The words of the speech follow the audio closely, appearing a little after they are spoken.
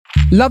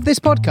Love this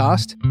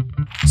podcast?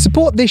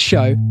 Support this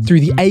show through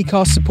the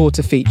Acast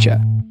supporter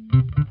feature.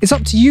 It's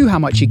up to you how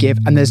much you give,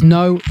 and there's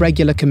no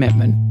regular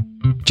commitment.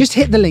 Just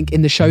hit the link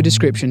in the show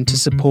description to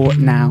support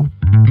now.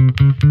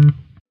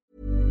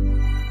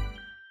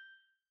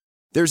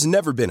 There's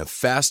never been a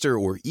faster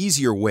or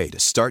easier way to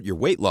start your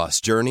weight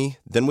loss journey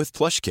than with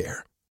PlushCare.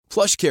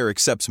 PlushCare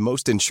accepts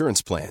most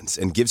insurance plans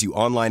and gives you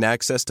online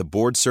access to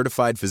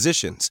board-certified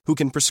physicians who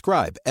can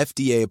prescribe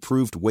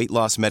FDA-approved weight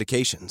loss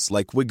medications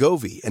like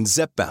Wegovy and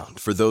Zepbound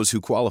for those who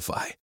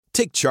qualify.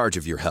 Take charge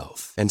of your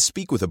health and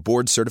speak with a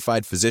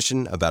board-certified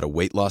physician about a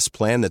weight loss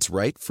plan that's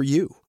right for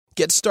you.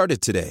 Get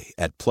started today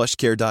at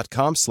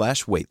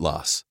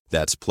plushcare.com/weight-loss.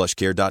 That's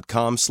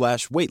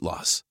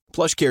plushcare.com/weight-loss.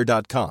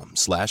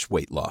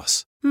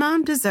 plushcare.com/weight-loss.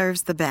 Mom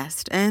deserves the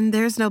best, and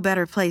there's no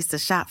better place to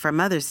shop for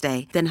Mother's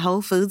Day than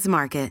Whole Foods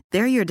Market.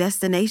 They're your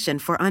destination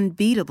for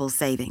unbeatable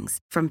savings,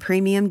 from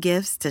premium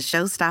gifts to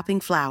show-stopping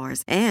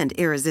flowers and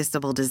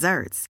irresistible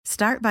desserts.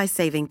 Start by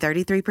saving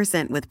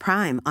 33% with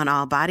Prime on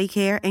all body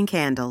care and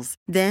candles.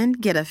 Then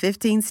get a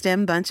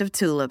 15-stem bunch of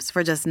tulips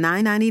for just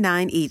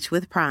 $9.99 each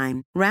with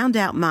Prime. Round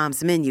out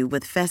Mom's menu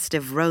with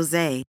festive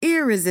rosé,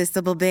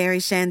 irresistible berry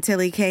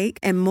chantilly cake,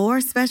 and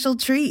more special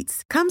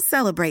treats. Come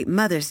celebrate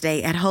Mother's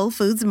Day at Whole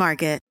Foods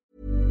Market.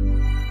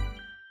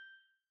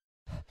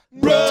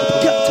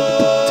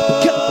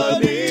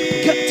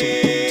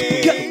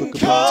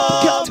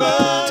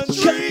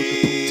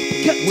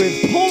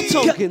 With Paul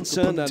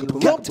Tomkinson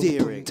and Rob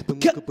Deering.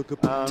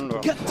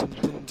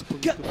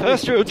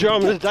 First real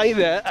drama of the day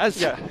there,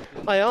 as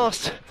I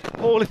asked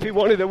Paul if he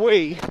wanted a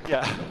wee.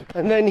 Yeah.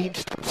 And then he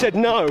said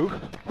no.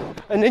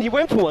 And then you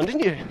went for one,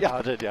 didn't you? Yeah,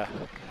 I did, yeah.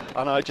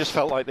 And I just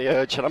felt like the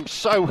urge, and I'm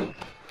so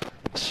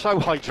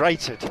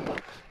hydrated.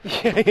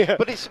 Yeah.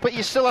 But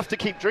you still have to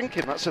keep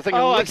drinking, that's the thing.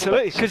 Oh,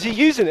 absolutely, because you're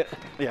using it.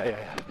 Yeah.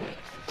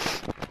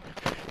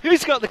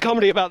 Who's got the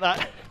comedy about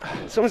that?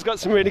 Someone's got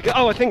some really good...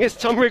 Oh, I think it's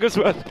Tom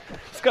Wrigglesworth.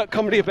 He's got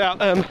comedy about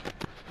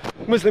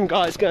Muslim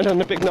guys going on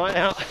a big night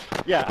out.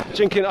 Yeah.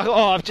 Drinking.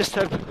 Oh, I've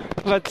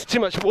had too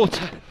much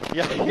water.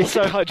 Yeah. I'm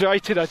so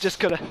hydrated, I just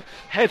got to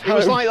head home. It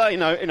was like that,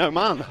 in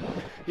Oman.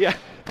 Yeah.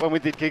 When we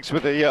did gigs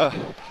with the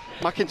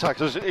McIntyre,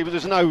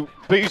 there's no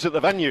booze at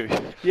the venue.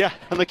 Yeah.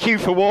 And the queue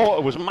for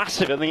water was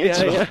massive in the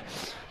interval. Yeah.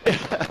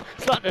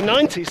 It's like the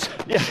 90s.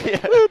 Yeah.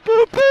 Boop,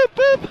 boop, boop,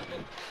 boop.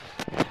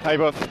 Hey,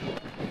 bruv.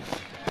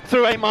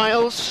 Through 8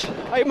 miles.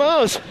 8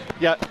 miles?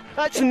 Yeah.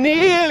 That's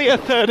nearly a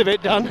third of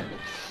it done.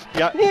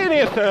 Yeah. Nearly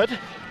a third.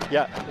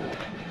 Yeah.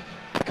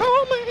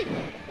 Call me.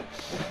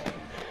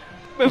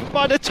 But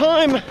by the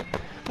time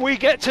we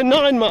get to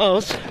 9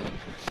 miles,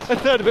 a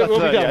third of it will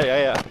be done.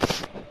 Yeah.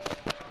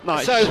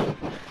 Nice. So,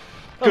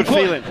 good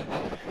feeling.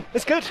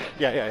 It's good.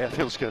 Yeah.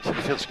 Feels good.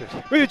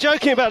 We were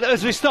joking about it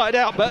as we started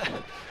out, but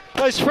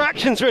those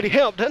fractions really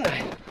help, don't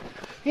they?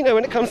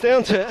 When it comes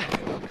down to it,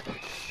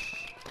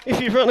 if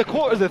you've run a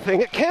quarter of the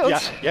thing, it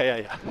counts.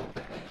 Yeah.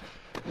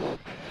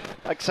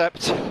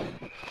 Except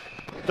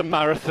the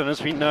marathon,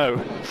 as we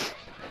know,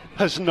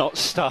 has not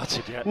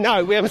started yet.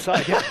 No, we haven't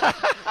started yet.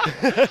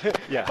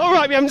 Yeah. All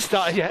right, we haven't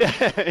started yet.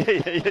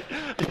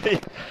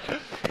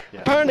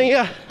 Apparently,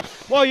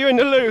 while you're in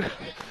the loo,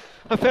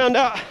 I found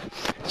out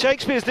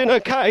Shakespeare's doing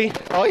okay.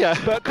 Oh, yeah.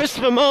 But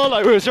Christopher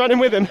Marlowe, who was running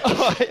with him,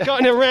 got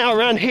in a row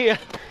around here,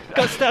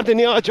 got stabbed in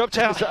the eye, dropped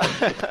out.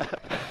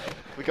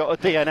 We got a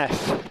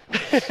DNF.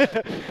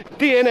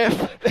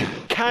 DNF,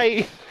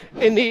 K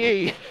in the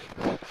E.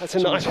 That's a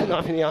knife in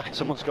the eye.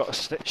 Someone's got a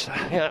stitch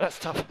there. Yeah, that's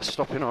tough.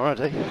 Stopping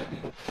already.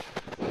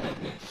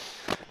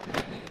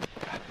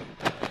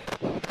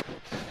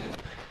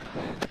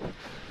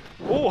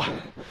 Oh,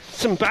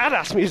 some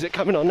badass music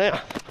coming on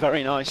now.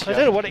 Very nice. I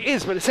don't know what it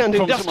is, but it sounds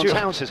from industrial.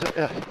 someone's house, is it?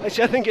 Yeah.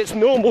 Actually, I think it's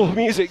normal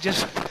music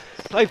just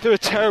played through a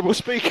terrible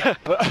speaker.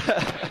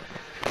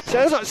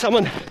 Sounds like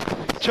someone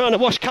trying to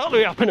wash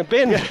cutlery up in a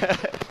bin.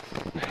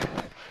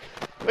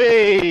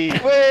 Wee!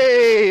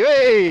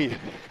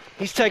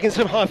 He's taking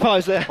some high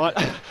fives there. Right.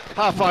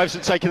 High fives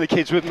and taking the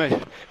kids with me.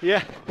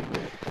 Yeah.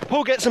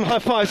 Paul gets some high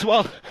fives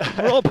while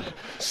Rob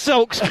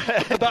sulks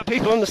about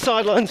people on the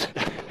sidelines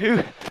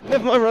who,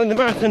 never mind running the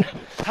marathon,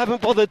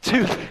 haven't bothered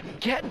to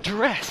get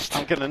dressed.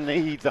 I'm going to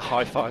need the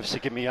high fives to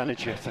give me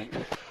energy, I think.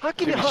 I'll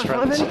give you a high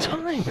five any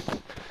time.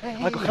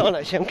 I can't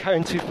actually, I'm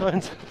carrying 2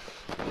 phones.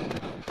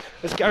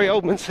 As Gary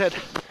Oldman said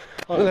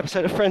on an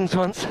episode of Friends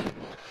once,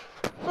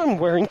 I'm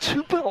wearing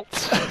 2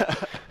 belts.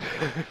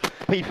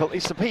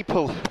 It's the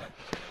people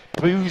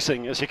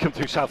boozing as you come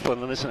through South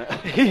London, isn't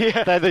it?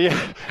 Yeah.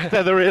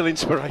 They're the real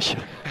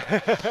inspiration.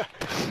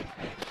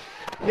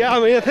 Yeah, I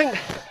mean, I think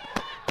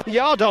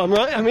yard arm,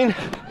 right? I mean,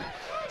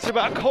 it's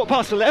about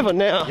 11:15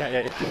 now.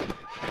 Yeah.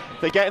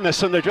 They're getting their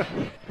Sunday drink.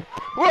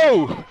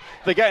 Whoa!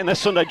 They're getting their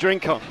Sunday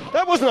drink on.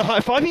 That wasn't a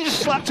high five, you just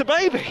slapped a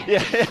baby.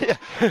 Yeah.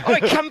 Oh,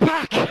 come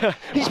back!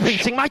 He's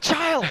beating my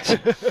child!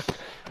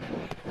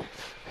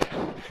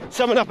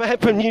 Someone up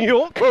ahead from New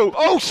York. Whoa!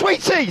 Oh,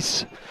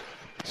 sweeties!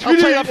 I'll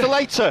tell you after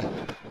later.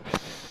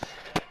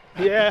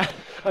 Yeah,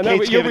 I know Kids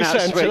what you'll be giving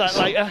out saying to that sweets.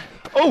 later.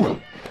 Oh,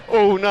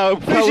 Oh no,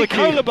 Fizzy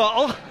cola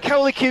bottle.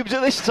 Cola cubes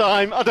at this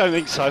time? I don't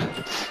think so.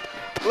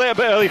 A little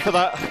bit early for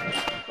that.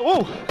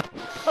 Oh,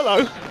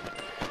 hello.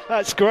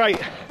 That's great.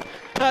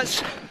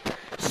 That's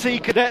Sea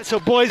Cadets or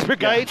Boys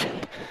Brigade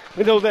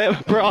with all their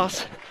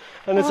brass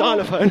and a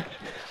xylophone.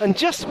 And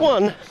just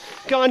one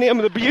guy near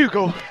with a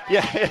bugle,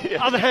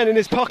 other hand in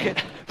his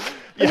pocket.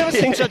 I've never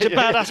seen such a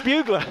badass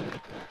bugler.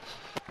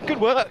 Good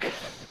work.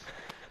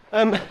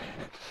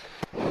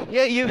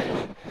 You were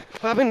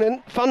having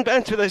a fun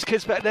banter with those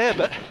kids back there,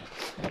 but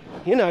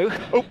you know,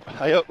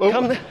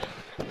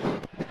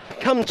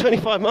 come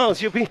 25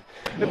 miles, you'll be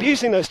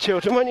abusing those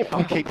children, won't you?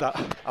 I'll keep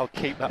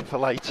that for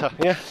later.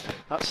 Yeah.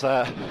 That's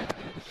there.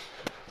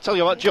 Tell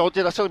you about George.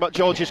 Did I tell you about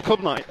George's club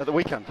night at the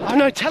weekend? Oh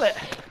no, tell it.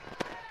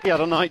 He had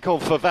a night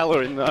called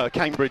Favela in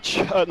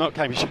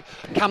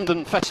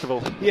Camden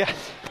Festival. Yeah.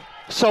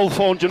 Sold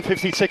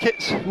 450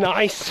 tickets.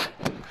 Nice.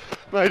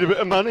 Made a bit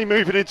of money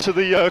moving into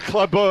the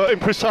Club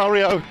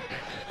Impresario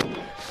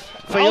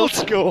field. Old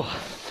school.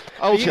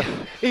 Are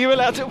you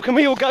allowed to? Can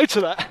we all go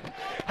to that?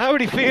 How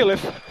would he feel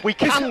if we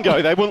can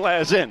go? They wouldn't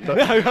let us in. But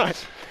no,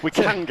 right. We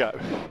can go.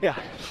 Yeah.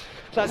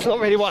 That's not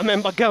really what I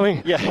meant by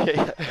going.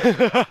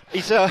 Yeah.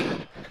 He's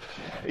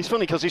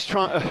funny because he's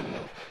trying to.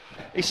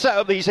 He's set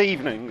up these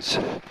evenings.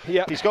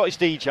 Yeah. He's got his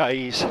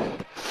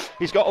DJs.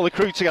 He's got all the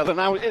crew together.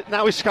 Now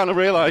he's kind of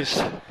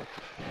realised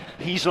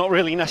he's not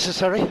really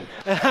necessary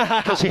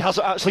because he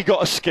hasn't actually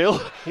got a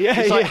skill. Yeah.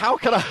 He's like, how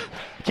can I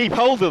keep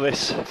hold of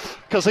this?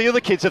 Because the other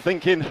kids are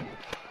thinking,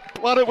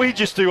 why don't we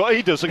just do what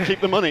he does and keep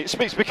the money? It's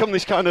become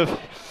this kind of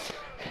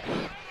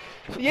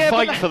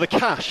fight for the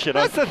cash, you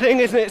know. That's the thing,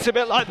 isn't it? It's a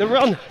bit like the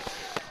run.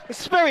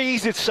 It's very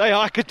easy to say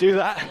I could do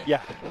that.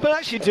 Yeah. But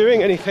actually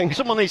doing anything.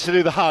 Someone needs to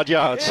do the hard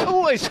yards. It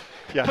always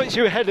puts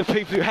you ahead of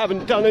people who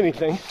haven't done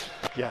anything.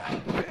 Yeah.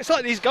 It's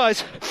like these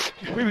guys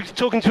we were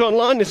talking to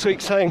online this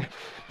week saying,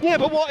 yeah,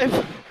 but what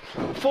if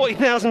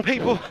 40,000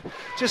 people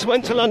just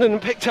went to London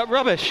and picked up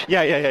rubbish?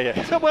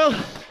 Yeah. So, well,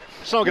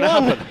 it's not going to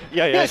happen.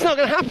 Yeah, it's not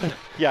going to happen.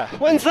 Yeah.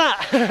 When's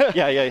that?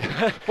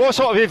 Yeah. What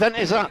sort of event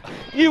is that?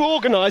 You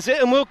organise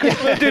it and we'll do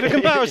the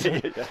comparison.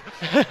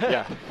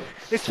 Yeah.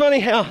 It's funny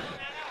how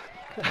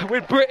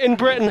in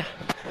Britain,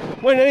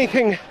 when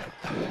anything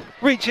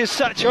reaches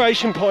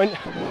saturation point,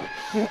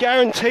 you can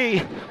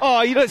guarantee,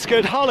 you look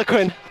good,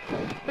 Harlequin.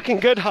 Looking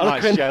good,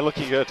 Harlequin. Nice, yeah,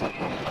 looking good.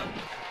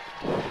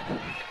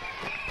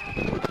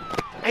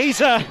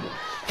 He's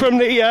from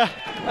the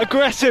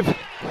aggressive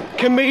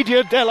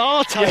Commedia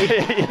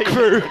dell'arte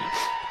crew,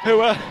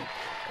 who are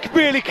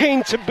really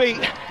keen to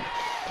beat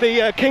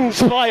the King's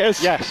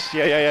Flyers. Yes,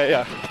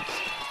 yeah.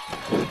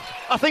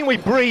 I think we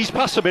breezed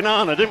past a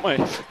banana, didn't we?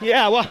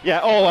 Yeah, well... Yeah,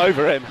 all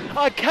over him.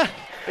 I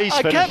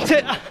kept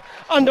it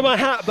under my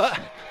hat, but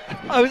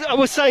I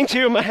was saying to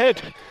you in my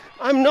head,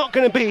 I'm not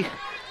going to be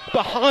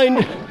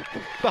behind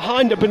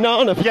a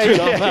banana for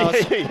 2.5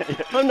 hours. Yeah.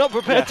 I'm not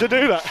prepared to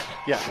do that.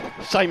 Yeah,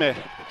 same here.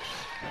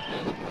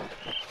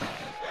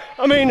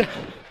 I mean,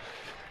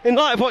 in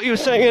light of what you were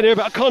saying earlier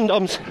about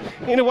condoms,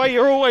 in a way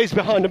you're always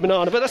behind a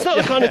banana, but that's not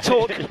the kind of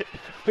talk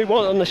we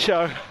want on the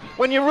show.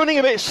 When you're running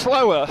a bit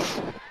slower,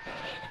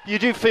 you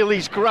do feel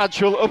these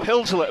gradual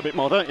uphills a little bit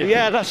more, don't you?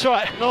 Yeah, that's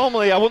right.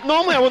 Normally I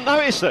wouldn't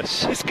notice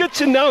this. It's good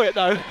to know it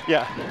though.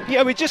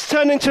 Yeah, we just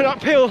turned into an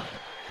uphill.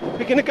 We're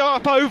going to go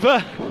up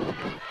over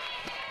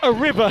a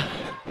river,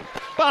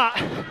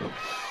 but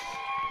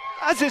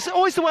as it's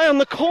always the way on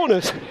the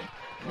corners,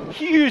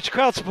 huge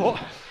crowd support.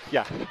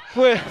 Yeah,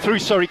 we're through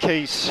Surrey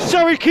Quays,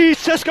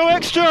 Tesco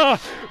Extra.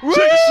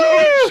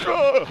 Tesco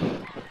Extra.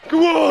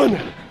 Go on.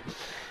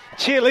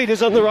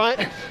 Cheerleaders on the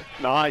right.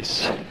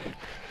 Nice.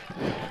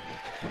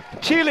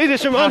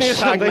 Cheerleaders remind me of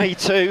something. Me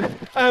too.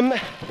 Do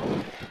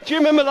you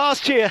remember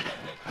last year,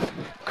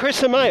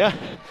 Chris Amaya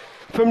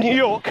from New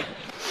York?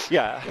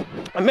 Yeah.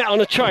 I met on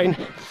a train.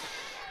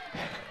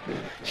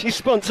 She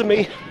sponsored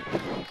me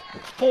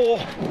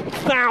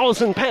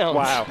 £4,000.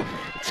 Wow.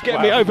 To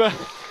get me over,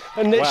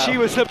 and that she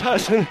was the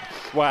person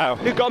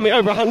who got me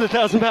over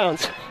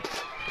 £100,000.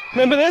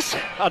 Remember this?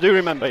 I do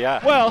remember,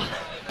 yeah. Well,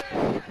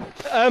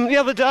 the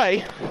other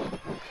day,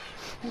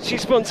 she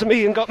sponsored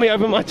me and got me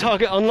over my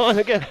target online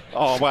again.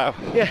 Oh, wow.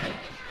 Yeah.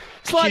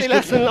 Slightly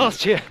less than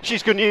last year.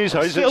 She's good news,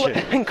 though, isn't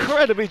she?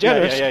 Incredibly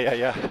generous.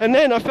 Yeah. And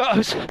then I felt I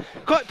was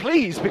quite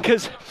pleased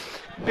because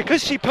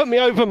she put me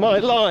over my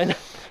line.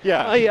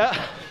 Yeah. I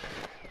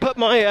put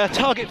my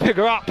target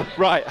figure up.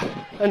 Right.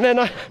 And then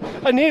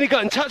I nearly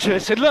got in touch with her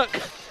and said, look,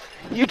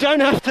 you don't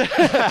have to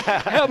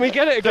help me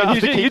get it again.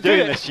 You do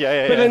it. This.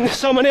 Yeah. But then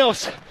someone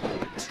else,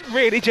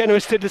 really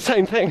generous, did the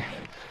same thing.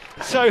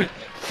 So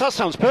that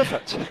sounds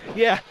perfect.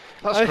 Yeah.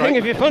 That's I great. think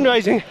if you're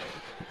fundraising,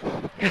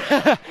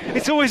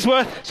 it's always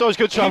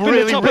good to have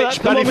really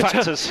rich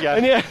benefactors. Yeah.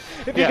 And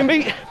if you can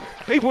meet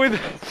people with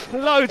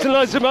loads and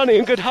loads of money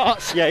and good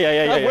hearts,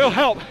 that will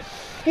help.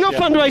 Your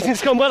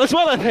fundraising's gone well as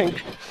well, I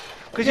think.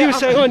 Because you were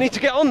saying, I need to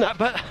get on that,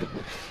 but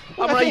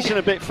I'm raising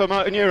a bit for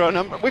Motor Neuro,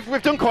 and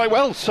we've done quite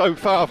well so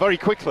far, very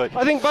quickly.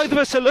 I think both of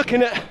us are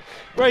looking at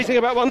raising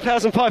about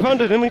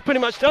 1,500, and we've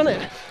pretty much done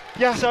it.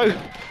 Yeah. So,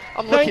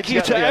 thank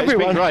you to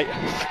everyone. It's been great.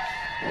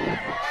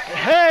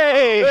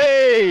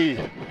 Hey!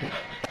 Hey!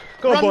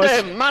 Go on, boys.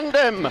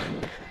 Mandem!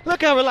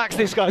 Look how relaxed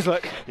these guys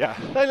look. Yeah.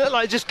 They look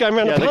like just going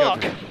around Yeah, the they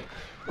park.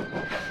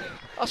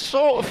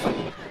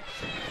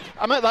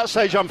 I'm at that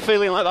stage I'm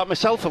feeling like that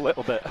myself a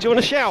little bit. Do you want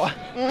a shower?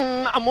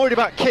 I'm worried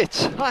about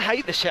Kit. I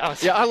hate the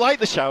showers. Yeah, I like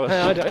the showers.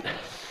 No, I don't.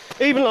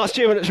 Even last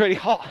year when it was really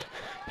hot,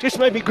 just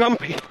made me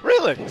grumpy.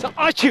 Really? So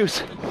I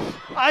choose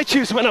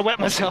when I wet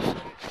myself.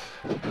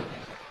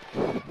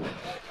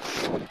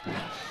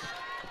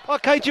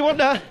 Okay, do you want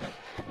a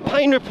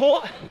pain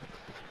report?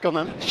 Go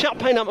on then. Shut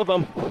pain up my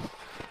bum.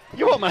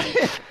 You what,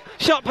 mate?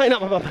 Shut pain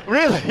up my bum.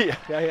 Really?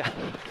 Yeah.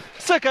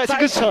 It's okay, it's a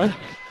good sign.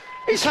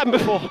 It's happened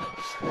before.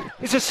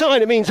 It's a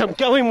sign, it means I'm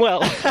going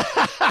well.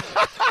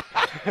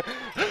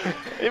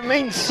 It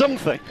means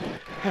something.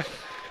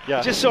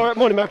 Yeah. Just saw it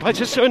morning map. I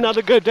just saw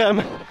another good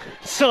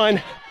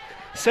sign.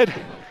 Said,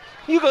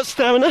 you got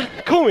stamina,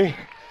 call me.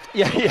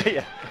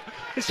 Yeah.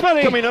 It's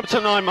funny. Coming up to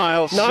 9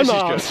 miles. 9 This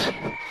miles. is good.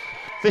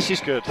 This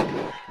is good.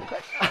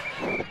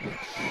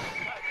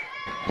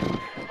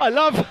 I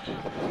love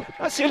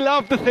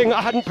the thing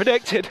I hadn't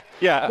predicted.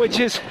 Yeah. Which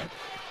is,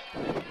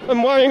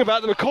 I'm worrying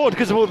about the record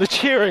because of all the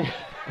cheering.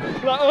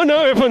 Like, oh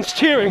no, everyone's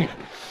cheering.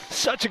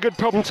 Such a good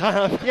problem to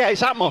have. Yeah,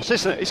 it's Atmos,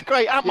 isn't it? It's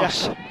great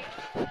Atmos.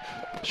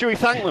 Should we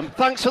thank them?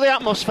 Thanks for the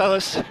Atmos,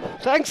 fellas.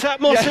 Thanks,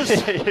 Atmos.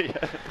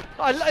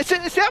 Yeah. It's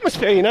the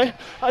atmosphere, you know.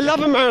 I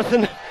love a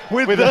marathon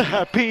with a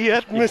happy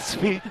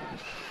atmosphere.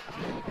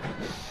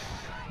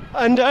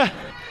 And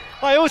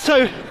I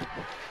also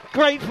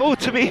grateful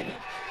to be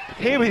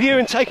here with you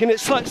and taking it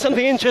something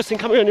interesting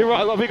coming on your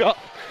right. What have we got?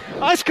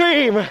 Ice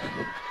cream.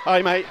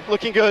 Hi, mate.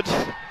 Looking good.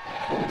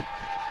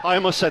 I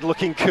almost said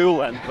looking cool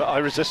then, but I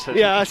resisted.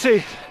 Yeah, I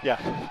see.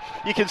 Yeah.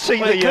 You can see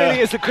Well, it clearly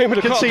is the cream of the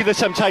You can crop. see the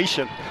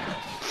temptation.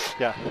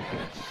 Yeah.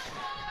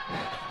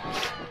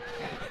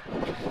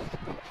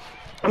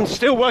 I'm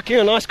still working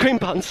on ice cream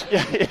puns.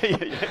 Yeah.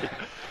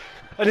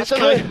 And it's I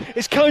don't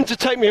it's going to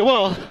take me a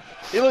while.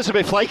 It looks a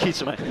bit flaky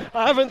to me.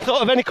 I haven't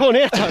thought of any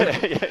cornetto.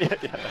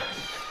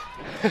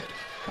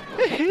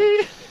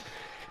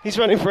 He's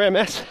running for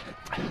MS.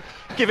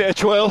 Give it a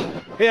twirl.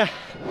 Yeah,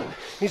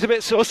 he's a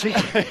bit saucy.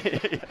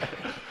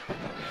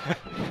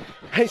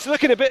 He's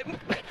looking a bit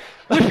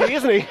whippy,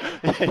 isn't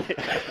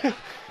he?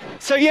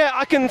 So yeah,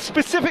 I can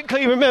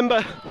specifically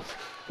remember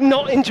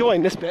not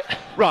enjoying this bit.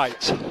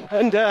 Right.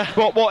 And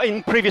What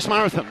in previous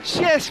marathons?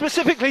 yeah,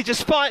 specifically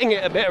just fighting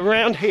it a bit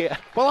around here.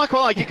 Well, I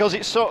quite like it because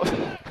it's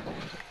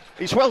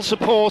it's well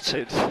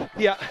supported.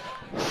 Yeah,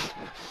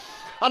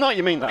 I know what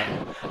you mean though.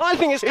 I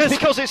think it's It's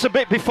because it's a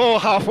bit before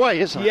halfway,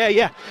 isn't it?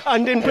 yeah.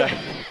 And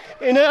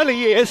in early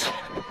years,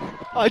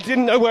 I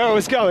didn't know where I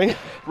was going.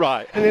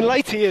 Right. And in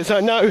later years, I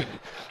know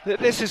that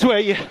this is where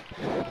you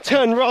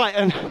turn right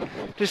and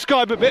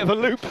describe a bit of a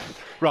loop,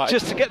 Right.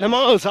 just to get the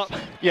miles up.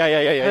 Yeah.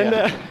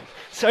 And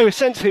so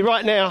essentially,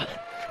 right now,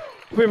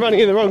 we're running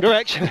in the wrong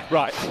direction.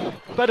 Right.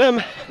 But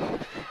I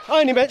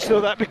only mention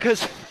all that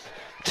because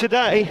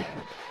today,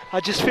 I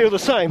just feel the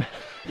same.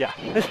 Yeah.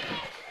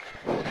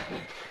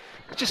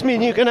 Just me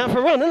and you going out for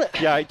a run, isn't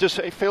it? Yeah.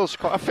 It feels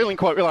quite. I'm feeling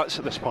quite relaxed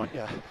at this point.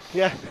 Yeah.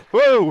 Yeah.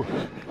 Whoa.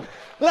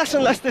 Less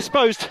and less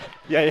disposed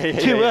Yeah.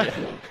 to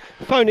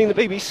phoning the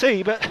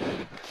BBC, but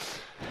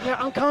Yeah,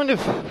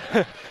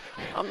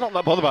 I'm not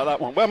that bothered about that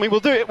one. Well, I mean, we'll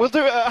do it at keep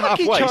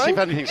halfway, see trying. if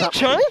anything's Keep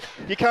happening.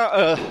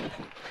 trying.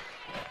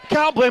 You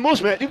can't blame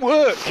us, mate. It didn't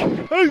work.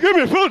 Hey, give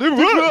me a phone, didn't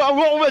work. I'm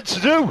not meant to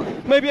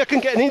do. Maybe I can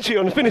get an interview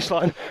on the finish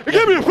line. Hey,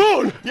 give me a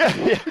phone. Yeah.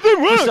 It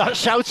didn't work. Start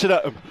shouting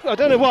at them. I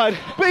don't know why.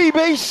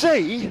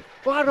 BBC?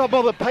 Why do I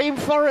bother paying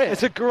for it?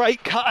 It's a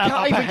great cutout. Can't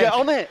up even ahead. get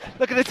on it.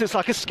 Look at this, it's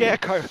like a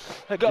scarecrow.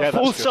 They've got Yeah, a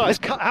that's full-size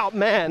cut-out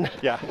man.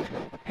 Yeah.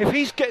 If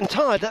he's getting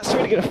tired, that's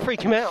really going to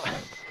freak him out.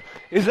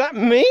 Is that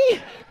me?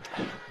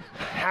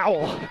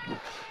 Howl.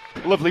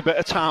 Lovely bit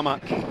of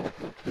tarmac.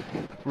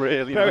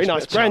 Really Very nice,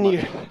 nice. Bit of brand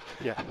new. tarmac.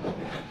 Yeah.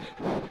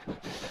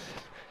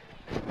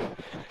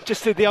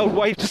 Just did the old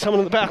wave to someone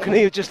on the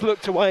balcony who just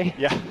looked away.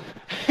 Yeah.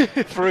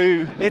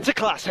 Through It's a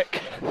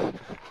classic.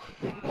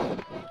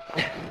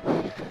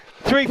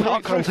 3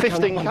 park runs are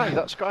coming 15k. up.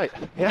 That's great.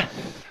 Yeah,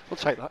 We'll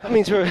take that. that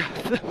means we're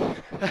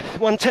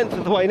 1/10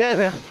 of the way there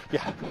now.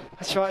 Yeah.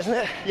 That's right, isn't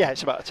it? Yeah,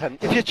 it's about a 10.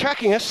 If you're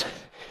tracking us,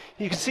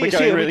 you can see We're us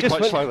going here. really we just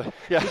quite went, slowly.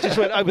 Yeah. we just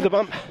went over the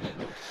bump.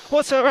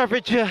 What's our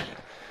average?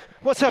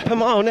 What's our per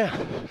mile now?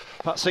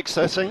 About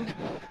 6:13.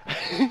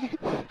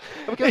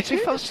 Are we going too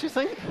fast, do you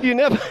think? You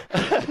never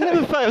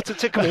fail to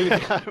tickle me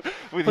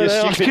With when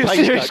your I ask stupid you a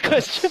pace serious back.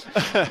 question.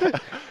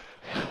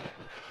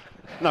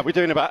 No, we're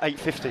doing about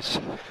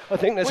 850s. I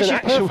think there's Which an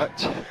is actual.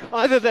 perfect.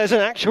 Either there's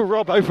an actual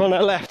Rob over on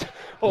our left,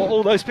 or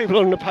all those people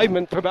on the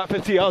pavement for about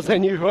 50 yards. They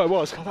knew who I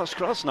was. Oh,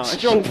 that's nice.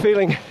 Strong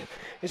feeling.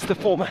 It's the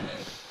former.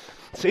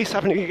 See, it's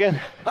happening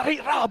again. Hey,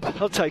 Rob.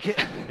 I'll take it.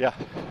 Yeah.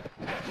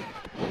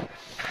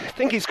 I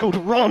think he's called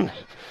Ron.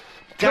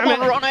 Damn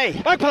Come on, it.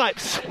 Ronnie.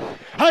 Bagpipes.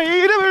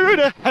 Hey,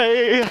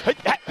 hey.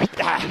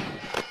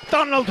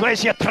 Donald,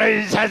 where's your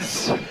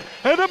trousers?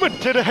 And I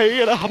went to the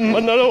hay and a hum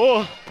and a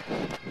low.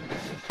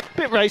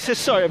 Bit racist,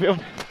 sorry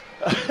everyone.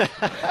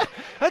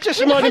 That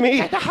just reminded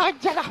me.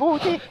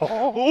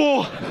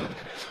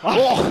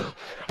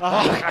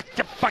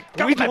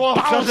 We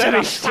dwarfs are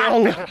very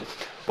strong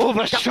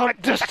over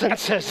short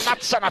distances.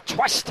 That's in a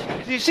twist.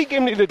 Did you see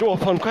Gimli the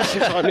Dwarf on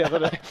Question Time the other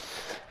day?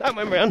 That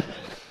went round.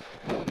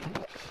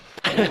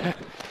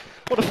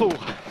 What a fool.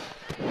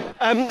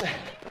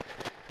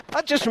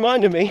 That just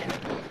reminded me,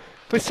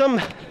 with some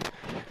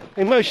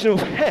emotional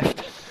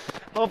heft,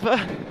 of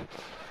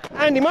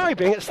Andy Murray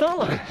being at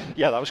Starline.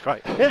 Yeah, that was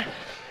great. Yeah.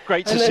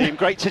 Great to see him,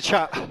 great to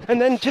chat.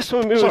 And then just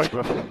when we were Sorry,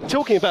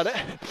 talking about it,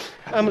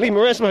 Amelie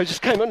Mauresmo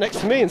just came up next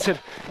to me and said,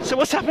 "So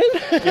what's happening?"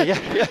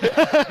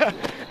 Yeah.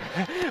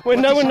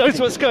 When no one knows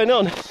what's going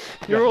on,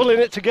 you're all in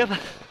it together.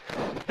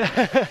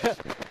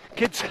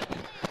 Kids,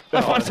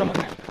 high five someone.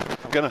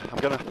 I'm gonna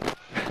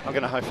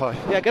high five.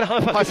 Yeah, get a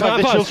high five. High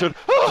five the children.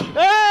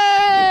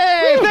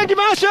 Hey! Thank you,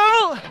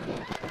 Marshall!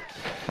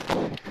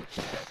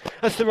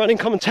 That's the running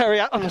commentary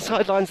out on the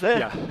sidelines there.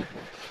 Yeah.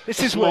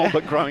 This is Small where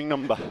but growing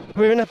number.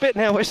 we're in a bit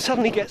now where it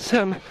suddenly gets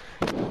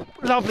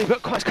lovely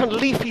but quite kind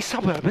of leafy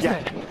suburb, isn't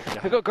it? Yeah.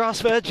 We've got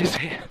grass verges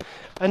here.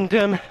 And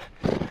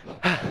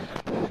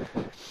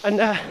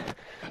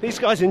these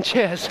guys in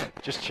chairs.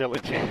 Just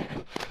chilling.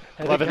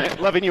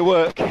 Loving your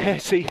work. Yeah,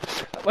 see,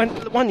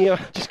 one year,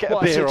 Just get a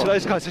what I beer said to on.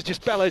 those guys, I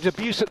just bellowed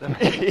abuse at them.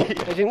 They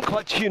didn't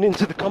quite tune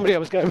into the comedy I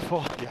was going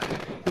for,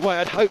 the way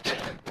I'd hoped.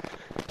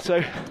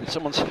 So,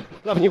 Someone's.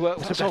 loving your work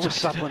was It's a better always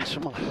sad when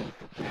someone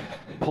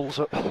pulls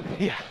up.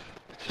 Yeah.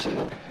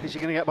 Is he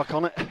going to get back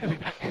on it?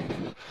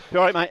 You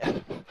all right, mate?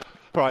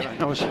 All right, mate.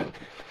 No, it's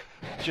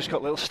just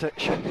got a little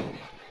stitch.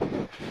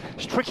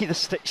 It's tricky, the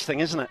stitch thing,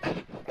 isn't it?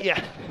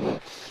 Yeah.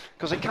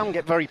 Because it can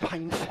get very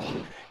painful.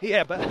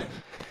 Yeah, but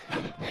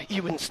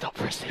you wouldn't stop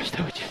for a stitch,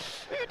 though, would you?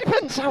 It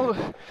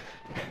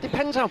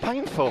depends how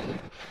painful.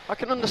 I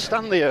can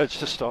understand the urge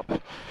to stop.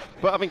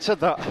 But having said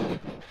that,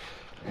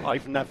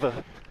 I've never,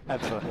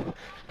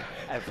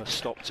 ever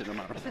stopped in a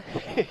marathon.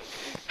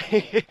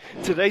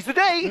 Today's the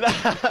day.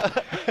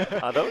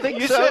 I don't think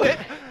You so. said it.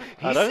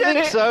 I don't said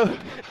think it. so.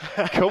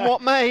 Come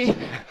what may.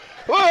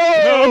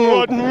 Come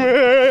on,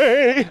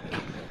 me.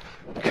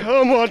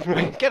 Come on,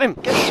 me. Get him.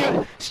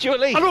 Get Stuart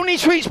Lee. I don't need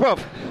sweets,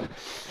 bruv.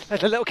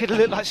 There's a little kid who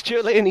looked like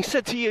Stuart Lee, and he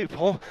said to you,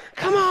 Paul,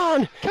 "Come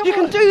on, you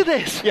can do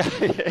this." Yeah.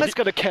 That's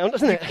got to count,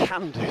 doesn't it?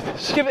 Can do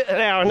this. Give it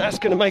an hour, and that's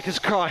going to make us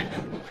cry.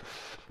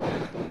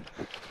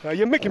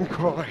 You make him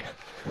cry.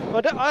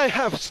 I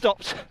have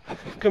stopped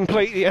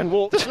completely and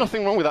walked There's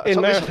nothing wrong with that. in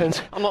So listen,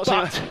 marathons. I'm not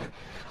saying.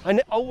 but I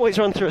always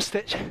run through a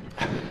stitch.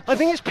 I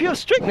think it's pure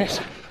strictness.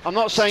 I'm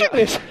not saying.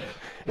 Strictness.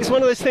 It's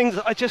one of those things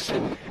that I just,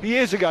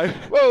 years ago,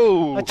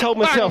 Whoa! I told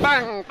myself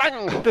bang,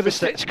 bang, bang. that the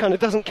stitch kind of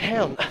doesn't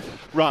count.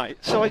 Right.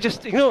 So I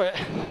just ignore it.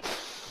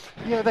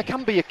 Yeah, there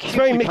can be It's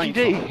very acutely Mickey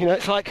painful. D. You know,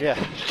 it's like,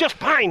 Yeah. it's just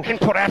pain.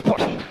 Input,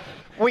 output.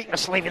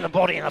 Weakness leaving the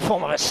body in the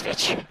form of a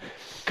stitch.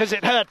 Because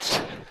it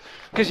hurts.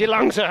 Because your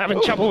lungs are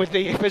having trouble with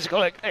the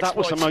physical exploits. That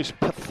was the most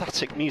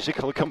pathetic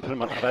musical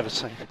accompaniment I've ever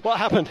seen. What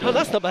happened? Oh,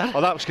 that's not bad.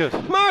 Oh, that was good.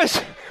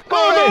 Morris! Go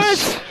on,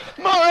 Morris!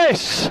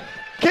 Morris!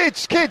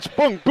 Kids!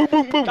 Boom, boom,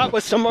 boom, boom. That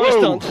was some Morris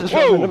Whoa, dancers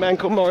whoa. from a man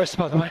called Morris,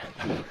 by the way.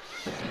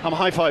 I'm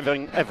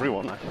high-fiving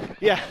everyone now.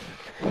 Yeah.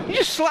 You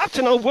just slapped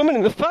an old woman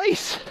in the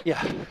face.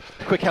 Yeah.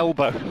 Quick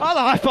elbow. I'll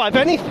high five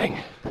anything.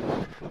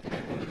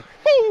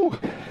 Woo!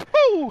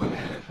 Woo!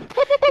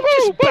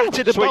 Just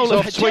battered a bowl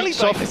of jelly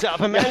sweets off. bakers out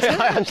of a man's Yeah,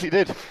 I hand. actually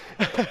did.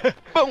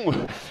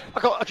 Boom!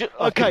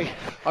 Okay,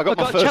 I got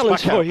my a first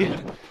challenge back for out. you.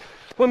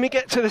 When we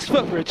get to this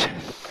footbridge,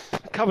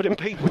 covered in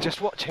people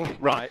just watching,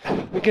 Right.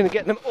 we're going to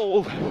get them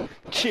all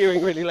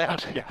cheering really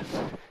loud. Yeah.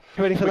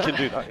 You ready for We that? can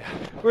do that, yeah.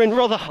 We're in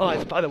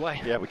Rotherhithe, by the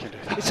way. Yeah, we can do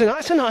that.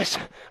 It's a nice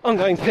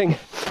ongoing thing.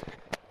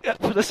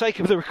 For the sake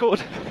of the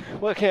record,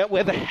 working out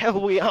where the hell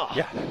we are.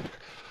 Yeah.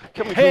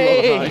 Can we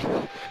Hey! do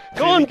Rotherhithe?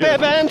 Go on, bear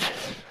good. band!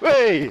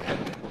 Hey!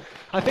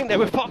 I think they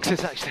were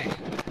foxes, actually.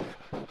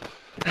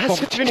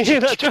 Can you hear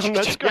that drum?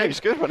 That's Yeah, great. it was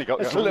good when he got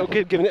That's a going. little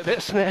kid giving it a bit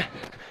of snare.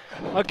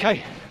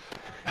 Okay,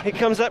 here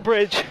comes that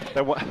bridge.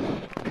 Then what?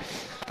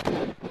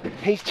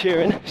 He's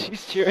cheering,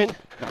 she's cheering.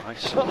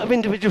 Nice. A lot of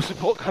individual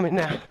support coming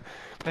now.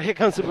 But here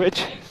comes the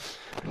bridge.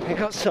 They've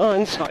got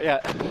signs. Not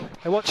yet.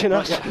 They're watching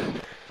us. yet.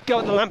 Go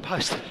at the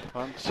lamppost.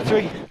 1, 2,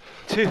 3,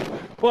 2,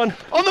 1.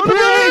 On the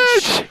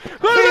bridge!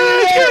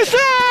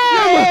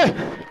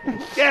 Yeah!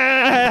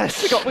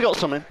 Yes! We got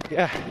something.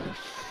 Yeah.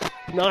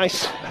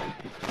 Nice.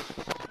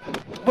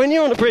 When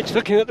you're on a bridge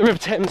looking at the River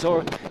Thames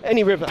or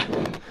any river,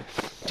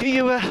 do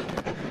you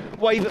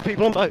wave at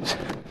people on boats?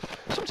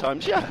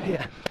 Sometimes, yeah.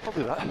 Yeah.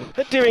 Probably that.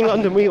 At Deering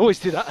London, we always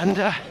do that,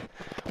 and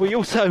we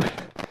also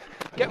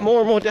get more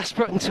and more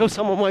desperate until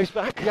someone waves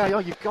back. Yeah,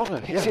 you've got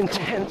it. It's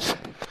intense.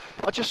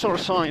 I just saw a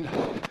sign,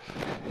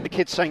 the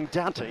kid saying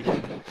 "Daddy."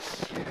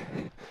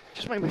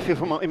 Just made me feel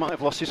he might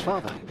have lost his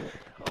father.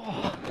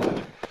 Oh,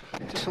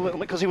 just a little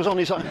bit because he was on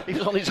his. He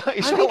felt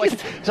like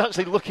he's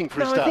actually looking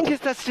for his No, dad. I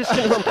think that's just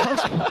going to run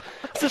past me.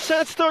 It's a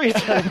sad story you're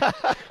telling,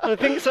 and I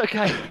think it's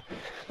okay.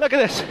 Look at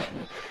this.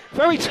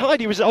 Very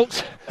tidy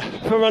results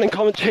for running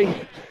commentary.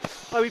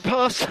 we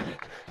passed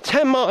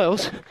 10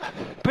 miles,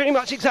 pretty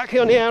much exactly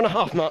on the hour and a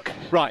half mark.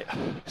 Right.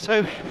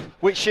 So,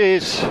 Which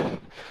is,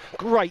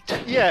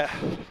 great. yeah,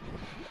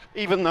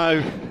 even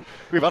though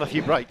we've had a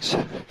few breaks,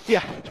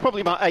 Yeah, it's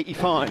probably about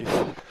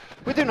 85.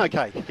 We're doing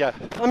okay, yeah.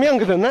 I'm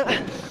younger than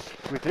that.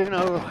 We're doing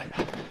all right.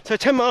 So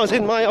 10 miles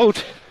in my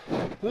old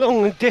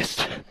long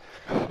dist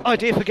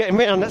idea for getting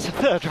round, that's a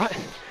third, right?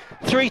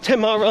 3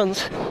 10-mile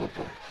runs,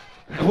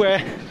 where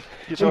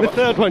in the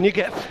third one you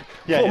get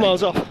 4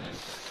 miles off.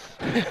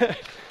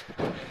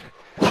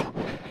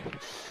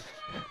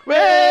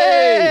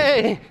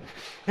 Way!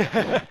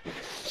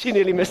 She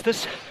nearly missed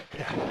us.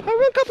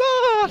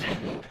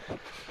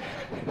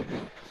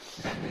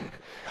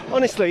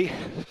 Honestly,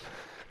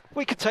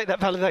 we could take that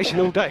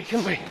validation all day,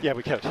 couldn't we? Yeah,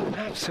 we could.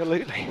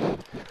 Absolutely.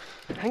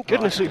 Thank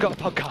goodness we've got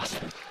a podcast.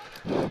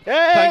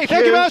 Hey,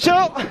 Thank you,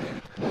 Marshall!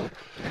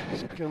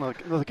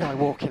 Another guy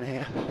walking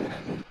here.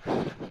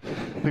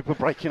 People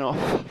breaking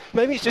off.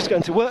 Maybe he's just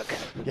going to work.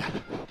 Yeah.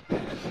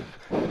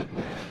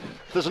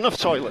 There's enough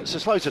toilets.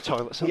 There's loads of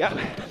toilets.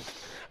 Yeah.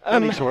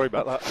 Don't need to worry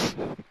about that.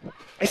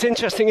 It's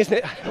interesting, isn't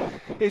it?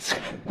 It's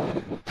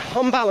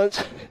on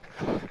balance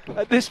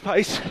at this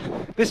pace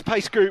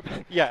group.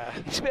 Yeah.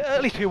 It's a bit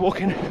early to be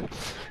walking.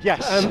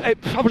 Yes. It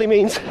probably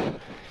means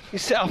you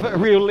set off at a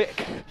real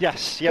lick.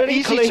 Yes. Yeah. But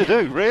Easy equally, to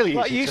do. Really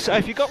Like easy you to say,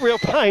 if you've got real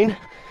pain,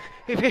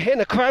 if you're hitting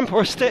a cramp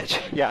or a stitch,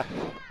 Yeah.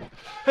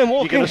 and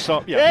walking, gonna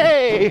stop, yeah.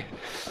 hey,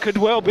 could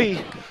well be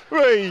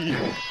Ray.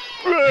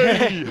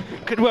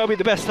 could well be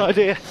the best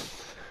idea.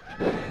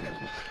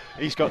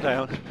 He's got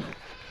down.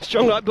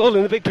 Strong like bull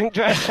in the big pink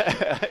dress.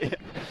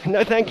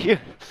 No, thank you.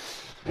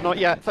 Not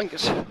yet.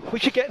 Thanks. We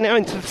should get now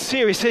into the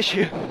serious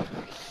issue.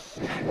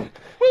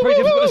 Very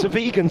difficult as a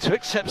vegan to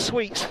accept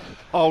sweets.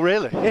 Oh,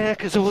 really? Yeah,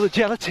 because of all the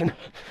gelatin.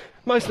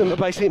 Most of them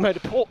are basically made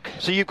of pork.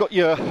 So you've got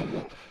your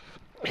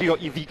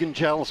vegan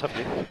gels, have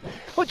you?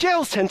 Well,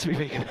 gels tend to be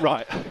vegan.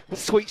 Right.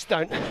 Sweets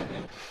don't.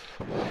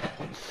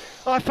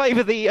 I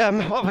favour the,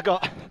 what have I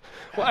got?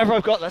 Whatever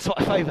I've got, that's what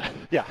I favour.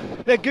 Yeah.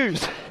 They're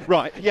goos.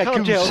 Right. Yeah. Can't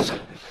Goose. gels.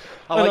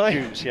 I And like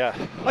goose. Yeah.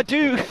 I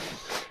do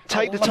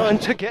take the time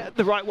to get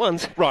the right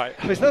ones. Right.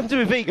 But it's nothing to do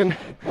with vegan.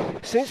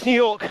 Since New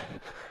York,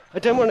 I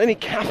don't want any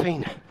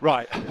caffeine.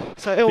 Right.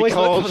 So I always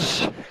look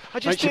Because for I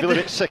just makes you did feel a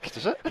bit sick,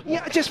 does it?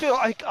 Yeah, I just feel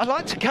I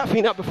like to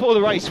caffeine up before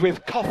the race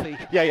with coffee.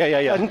 Yeah.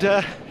 And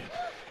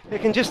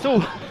it can just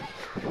all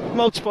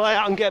multiply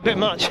out and get a bit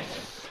much.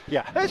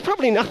 Yeah. It's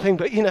probably nothing,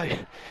 but you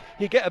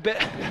get a bit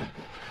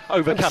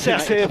Over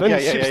obsessive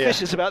and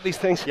superstitious about these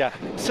things. Yeah.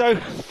 So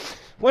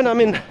when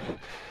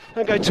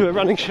I go to a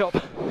running shop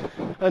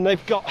and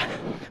they've got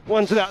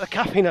ones without the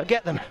caffeine, I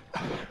get them.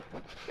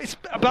 It's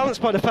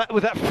balanced by the fact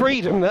with that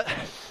freedom that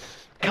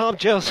carb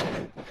gels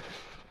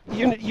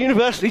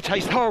universally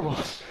taste horrible.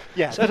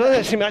 Yeah. So I don't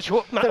actually matter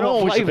what They're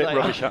always a flavour bit they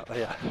rubbish, are. aren't they?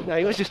 Yeah. No,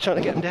 he was just trying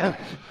to get them down,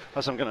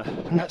 As I'm gonna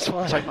and that's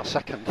fine. take my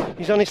second.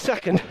 He's on his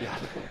second. Yeah.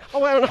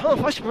 Oh, hour and a half.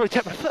 I should probably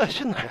take my first,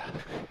 shouldn't I?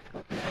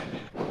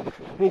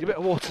 Need a bit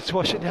of water to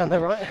wash it down there,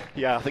 right?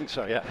 Yeah, I think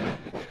so. Yeah.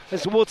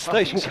 There's a water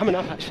station coming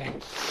up, actually.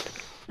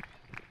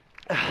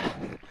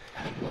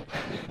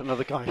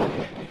 Another guy.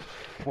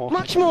 Walking.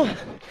 Much more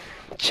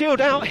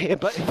chilled out here,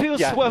 but it feels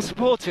Yeah. well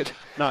supported.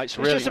 No, it's It's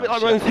really just a bit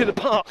nice, like running through the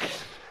park,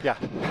 Yeah.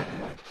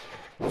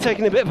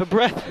 taking a bit of a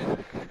breath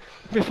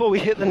before we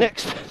hit the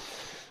next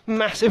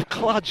massive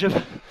clutch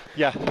of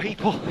Yeah.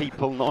 people.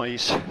 People,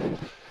 noise,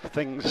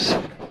 things.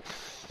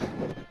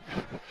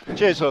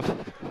 Cheers, Huff.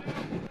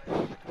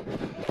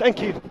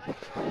 Thank you.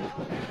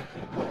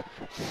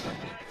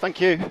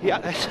 Thank you.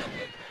 Yeah,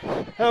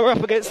 now we're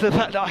up against the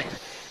fact that I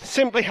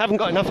simply haven't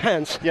got enough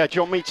hands. Yeah, do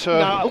you want me to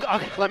No,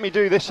 let me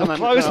do this and then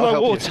Close I'll my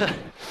help you? water,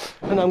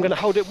 and I'm going to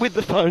hold it with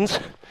the phones,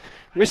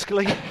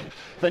 riskily.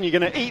 Then you're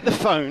going to eat the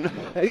phone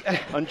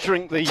and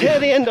drink the. Tear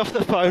the end off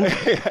the phone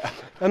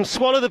and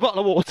swallow the bottle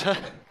of water.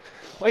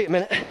 Wait a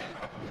minute.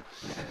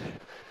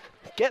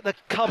 Get the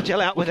carb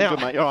gel out without.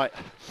 Good, mate. All right.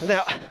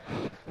 Without.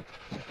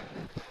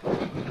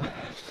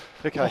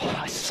 Okay. Oh,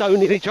 I so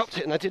nearly dropped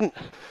it and I didn't.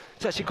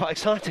 It's actually quite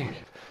exciting.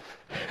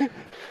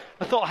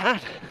 I thought I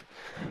had.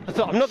 I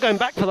thought I'm not going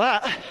back for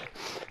that.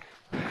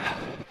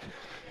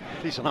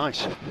 These are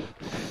nice.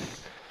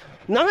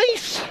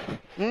 Nice.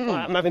 Right,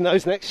 I'm having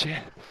those next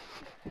year.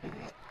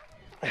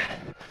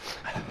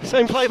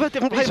 Same flavour,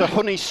 different These flavour. are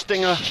honey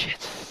stinger.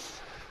 Shit.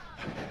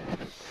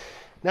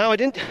 No, I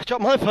didn't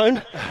drop my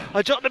phone.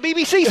 I dropped the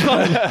BBC's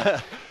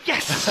phone.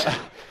 Yes.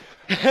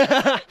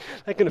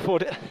 They can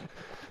afford it.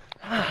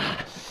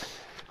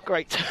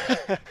 Great.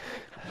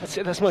 That's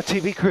it. That's my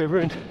TV career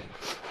ruined.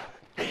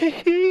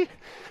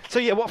 So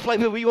yeah, what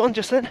flavour were you on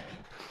just then?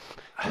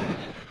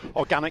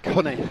 Organic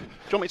honey. Do you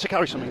want me to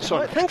carry something?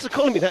 Sorry. Right, thanks for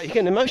calling me that. You're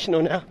getting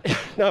emotional now.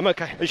 No, I'm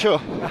okay. Are you sure?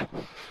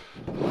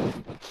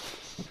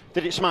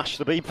 Did it smash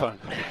the beep phone?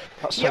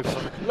 That's so Yep.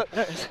 funny. Look,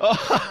 there it is.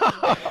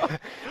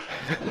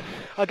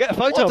 I'll get a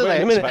photo What of do it they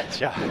in a minute.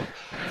 expect? Yeah.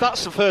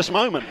 That's the first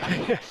moment.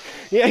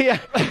 Yeah.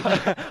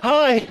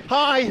 Hi.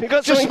 Hi. You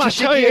got Just something to smashed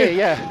your show you. gear,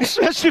 yeah. You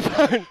smashed your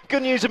phone.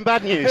 Good news and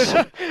bad news.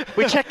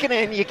 We're checking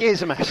in. Your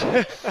gear's a mess.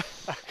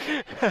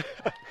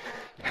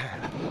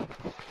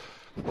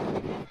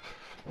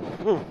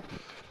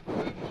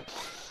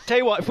 Tell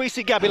you what, if we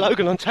see Gabby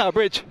Logan on Tower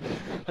Bridge,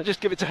 I'll just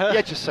give it to her.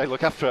 Yeah, just say,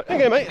 look after it.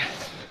 Okay, mate.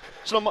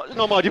 It's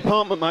not my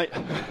department, mate.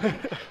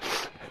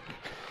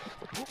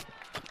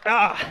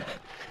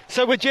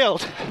 So we're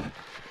gelled.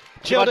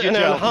 Gelled at an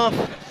hour and a half.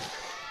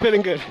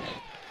 Feeling good.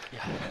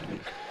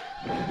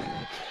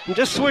 I'm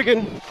just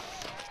swigging.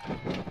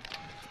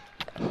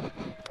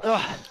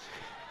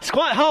 It's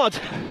quite hard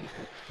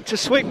to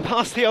swig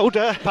past the old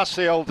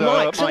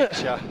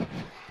mics,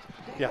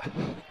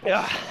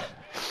 yeah.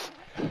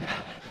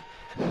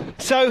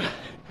 So,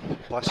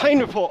 pain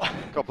report.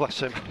 God bless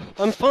him.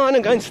 I'm fine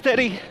and going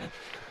steady.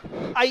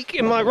 Ache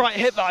in my right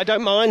hip that I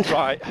don't mind.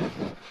 Right.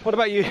 What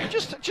about you?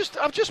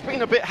 I've just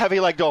been a bit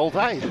heavy-legged all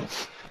day.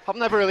 I've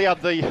never really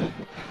got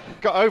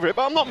over it,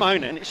 but I'm not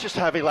moaning. It's just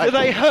heavy leg. Do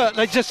they hurt?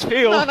 They just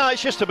feel. No,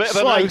 it's just a bit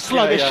slow, of an ache.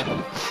 sluggish.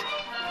 Yeah.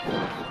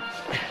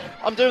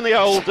 I'm doing the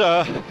old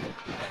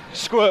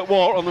squirt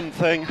water on them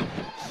thing.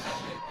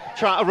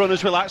 Trying to run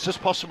as relaxed as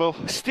possible.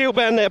 Steel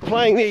band there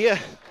playing the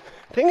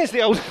thing is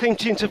the old theme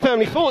tune to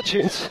Family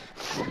Fortunes.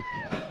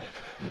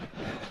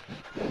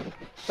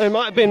 There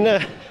might have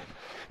been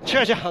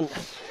Treasure Hunt.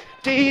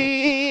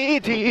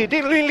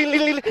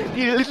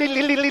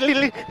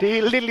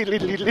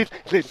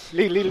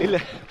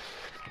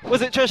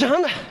 Was it Treasure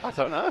Hunt? I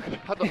don't know.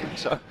 I don't think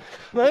so.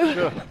 No?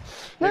 Sure.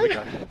 No? Here we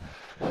go.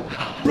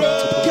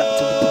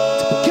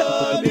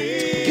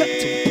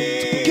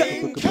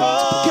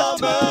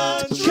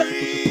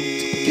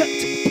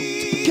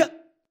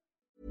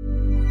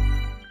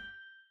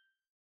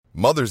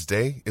 Mother's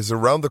Day is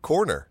around the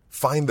corner.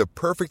 Find the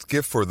perfect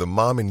gift for the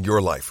mom in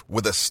your life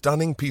with a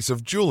stunning piece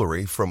of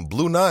jewelry from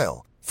Blue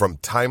Nile. From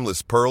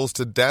timeless pearls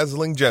to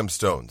dazzling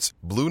gemstones,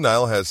 Blue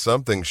Nile has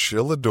something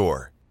she'll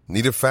adore.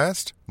 Need it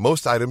fast?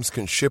 Most items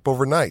can ship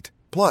overnight.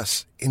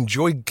 Plus,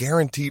 enjoy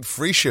guaranteed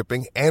free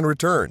shipping and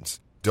returns.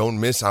 Don't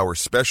miss our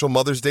special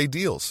Mother's Day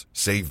deals.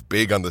 Save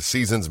big on the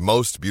season's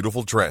most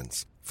beautiful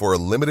trends. For a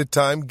limited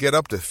time, get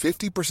up to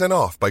 50%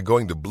 off by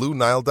going to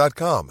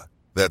BlueNile.com.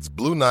 That's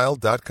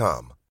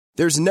BlueNile.com.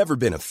 There's never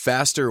been a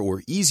faster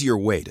or easier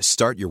way to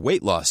start your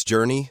weight loss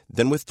journey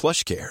than with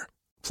PlushCare.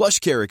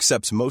 PlushCare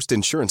accepts most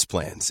insurance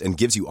plans and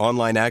gives you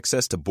online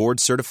access to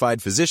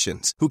board-certified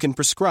physicians who can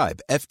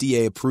prescribe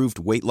FDA-approved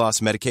weight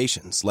loss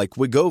medications like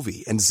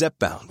Wegovy and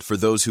Zepbound for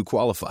those who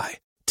qualify.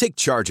 Take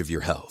charge of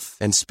your health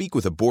and speak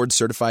with a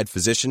board-certified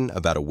physician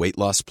about a weight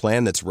loss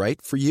plan that's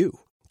right for you.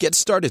 Get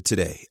started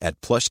today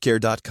at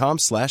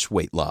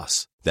plushcare.com/weight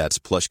loss. That's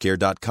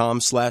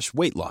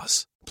plushcare.com/weight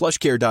loss.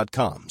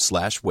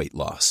 plushcare.com/weight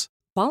loss.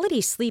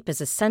 Quality sleep is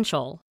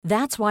essential.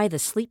 That's why the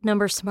Sleep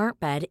Number Smart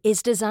Bed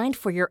is designed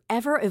for your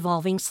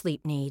ever-evolving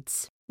sleep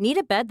needs. Need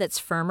a bed that's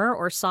firmer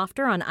or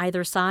softer on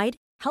either side?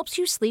 Helps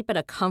you sleep at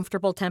a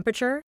comfortable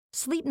temperature?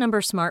 Sleep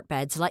Number Smart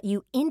Beds let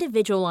you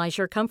individualize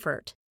your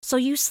comfort, so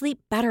you sleep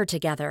better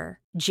together.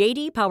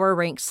 J.D. Power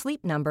ranks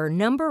Sleep Number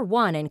number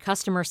 1 in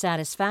customer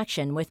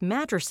satisfaction with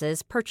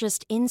mattresses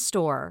purchased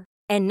in-store.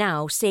 And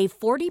now, save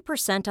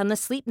 40% on the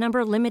Sleep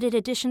Number Limited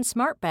Edition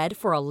Smart Bed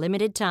for a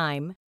limited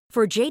time.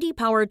 For J.D.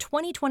 Power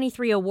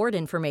 2023 award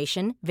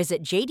information,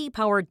 visit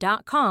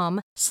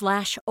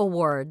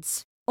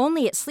jdpower.com/awards.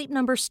 Only at Sleep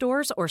Number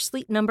stores or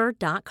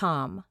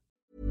sleepnumber.com.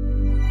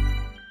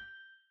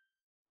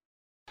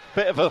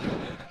 Bit of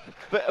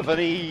an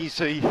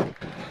easy,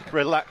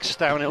 relaxed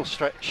downhill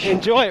stretch.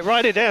 Enjoy it,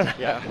 write it down.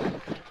 Yeah,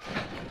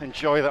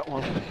 enjoy that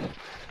one.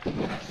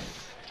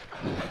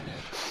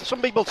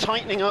 Some people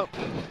tightening up,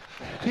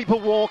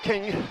 people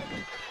walking.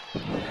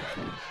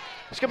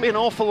 It's going to be an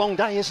awful long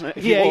day, isn't it?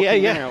 If you're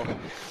walking now.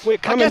 We're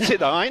coming. I get it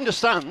though, I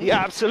understand. Yeah,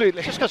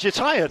 absolutely. Just because you're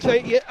tired. So,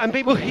 yeah, and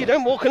people, you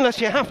don't walk unless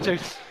you have to.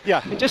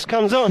 Yeah. It just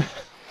comes on.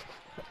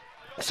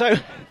 So,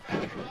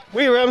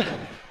 we're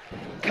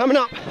coming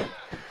out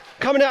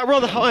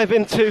Rotherhithe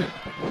into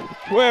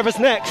wherever's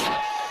next.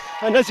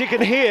 And as you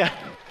can hear,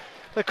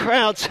 the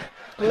crowd's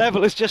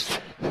level is just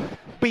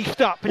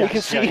beefed up, and you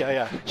can see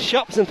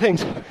shops and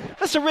things.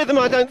 That's a rhythm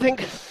I don't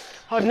think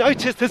I've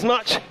noticed as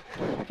much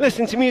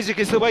listening to music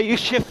is the way you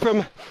shift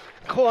from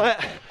quiet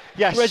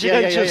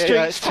residential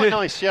streets to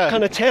nice,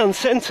 kind of town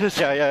centres.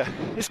 Yeah.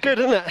 It's good,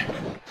 isn't it?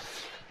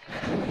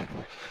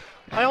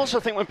 I also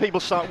think when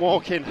people start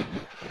walking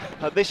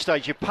at this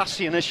stage, you pass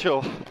the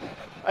initial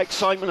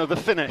excitement of the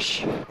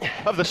finish,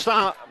 of the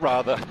start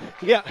rather.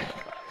 Yeah.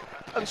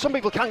 And some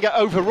people can get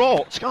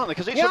overwrought, can't they?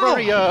 Because it's a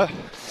very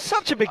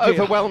such a big deal.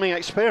 overwhelming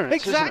experience.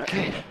 Exactly.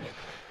 Isn't it?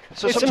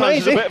 So it's sometimes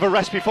amazing. there's a bit of a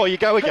rest before you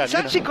go again. It's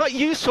actually quite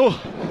useful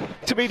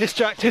to be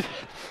distracted.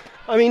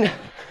 I mean,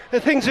 the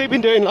things we've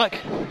been doing,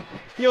 like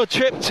your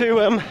trip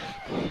to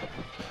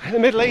the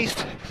Middle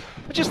East,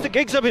 or just the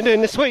gigs I've been doing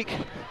this week.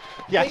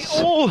 Yes.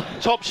 They all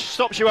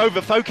stops you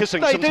over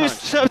focusing. They sometimes.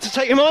 do serve to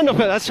take your mind off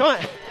it. That's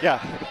right. Yeah.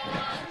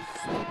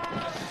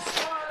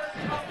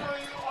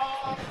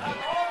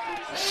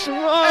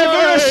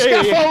 Everest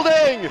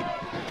scaffolding.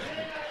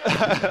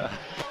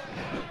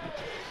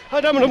 I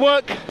don't want to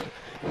work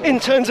in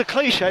terms of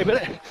cliche,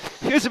 but it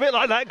feels a bit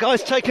like that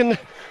guy's taken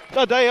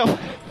a day off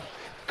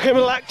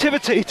criminal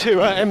activity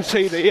to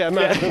MC the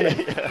marathon.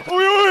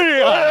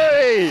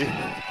 Hey.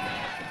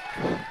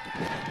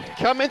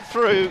 Coming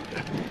through.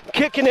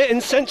 Kicking it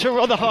in central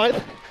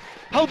Rotherhithe.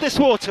 Hold this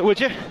water, would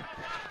you?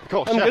 Of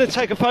course. I'm going to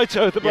take a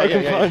photo of the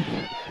broken phone.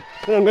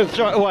 And I'm going to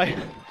throw it away.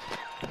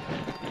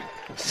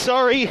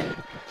 Sorry,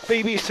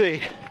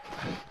 BBC.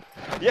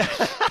 Yeah.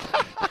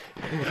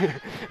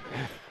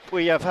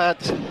 We have had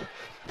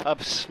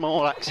a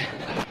small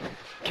accident.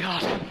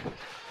 God.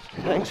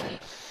 Thanks.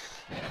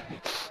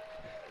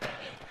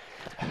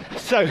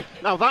 So.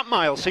 Now that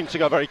mile seemed to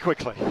go very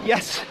quickly.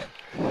 Yes,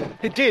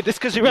 it did. It's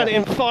because we ran it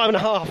in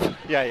 5.5.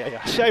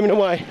 Yeah. Shaming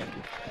away.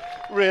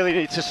 Really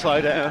need to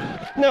slow down.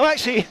 No,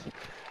 actually,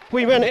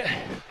 we ran it,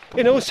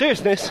 in all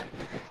seriousness,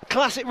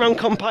 classic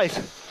Runcorn pace,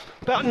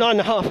 about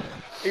 9.5.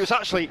 It was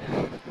actually...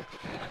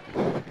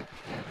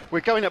 We're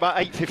going at about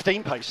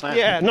 8:15 pace now.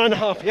 Yeah,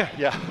 9.5, yeah.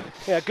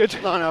 Yeah, good.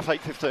 9.5,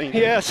 8:15.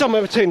 Yeah,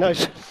 somewhere between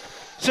those.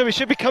 So we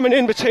should be coming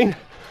in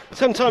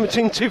sometime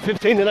between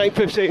 2:15 and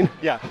 8:15.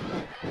 Yeah.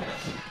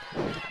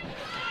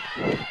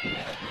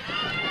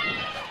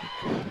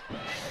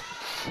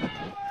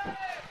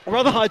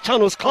 Rotherhithe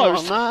Tunnel's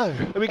closed. Oh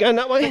no. Are we going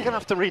that way? They're going to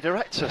have to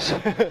redirect us.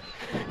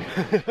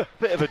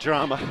 Bit of a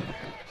drama.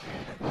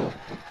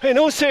 In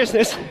all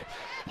seriousness,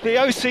 the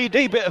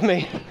OCD bit of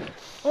me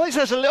always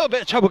has a little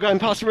bit of trouble going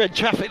past red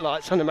traffic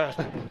lights on the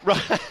marathon.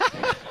 Right.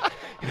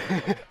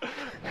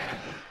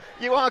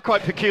 You are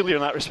quite peculiar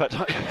in that respect,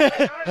 aren't you?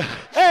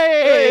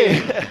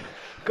 Hey!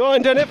 Go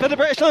on, doing it for the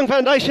British Lung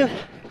Foundation.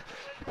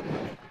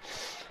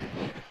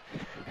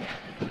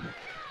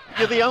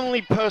 You're the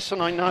only person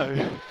I know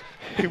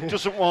who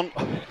doesn't want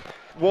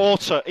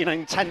water in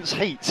intense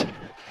heat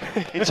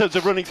in terms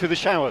of running through the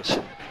showers.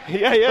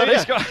 Yeah.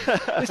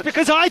 It's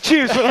because I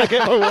choose when I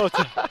get my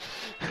water.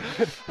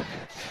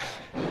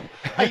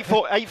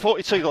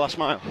 8:42 the last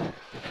mile.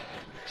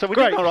 So we're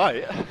Great. doing all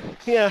right.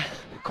 Yeah.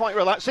 Quite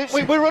relaxed.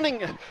 We're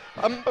running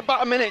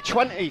about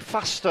 1:20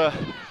 faster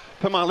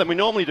per mile than we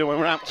normally do when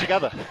we're out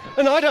together.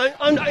 And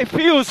it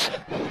feels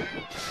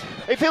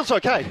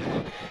okay.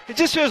 It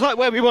just feels like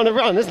where we want to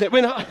run, isn't it?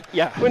 We're not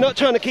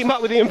trying to keep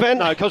up with the event.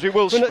 No, because we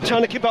will. We're not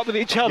trying to keep up with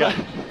each other.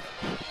 Yeah.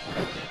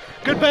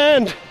 Good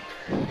band.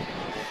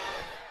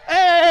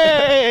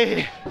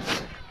 Hey!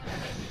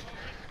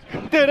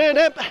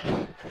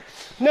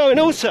 No, and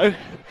also,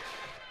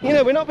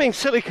 we're not being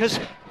silly, because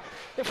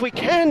if we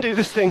can do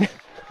this thing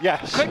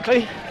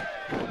quickly,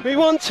 we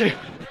want to.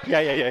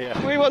 Yeah.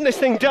 We want this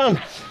thing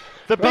done.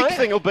 The big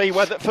thing will be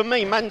whether, for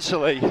me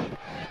mentally,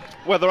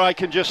 whether I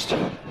can just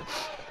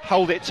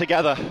hold it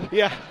together.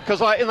 Yeah.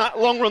 Because in that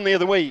long run the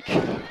other week,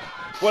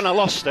 when I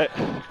lost it,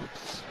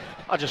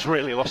 I just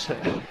really lost it.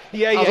 I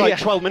was like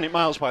 12-minute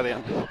miles by the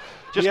end.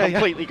 Just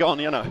completely gone,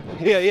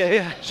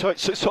 Yeah. So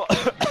it's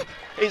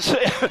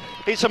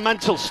a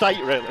mental state,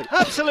 really.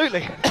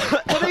 Absolutely.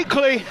 But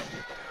equally,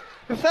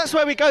 if that's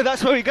where we go,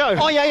 that's where we go.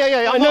 Oh,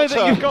 yeah. I know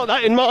that you've got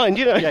that in mind,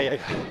 Yeah.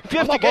 If you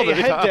have to get your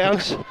head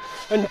down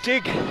and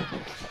dig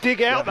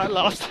out that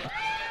last.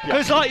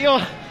 Because like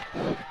you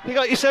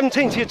got your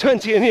 17 to your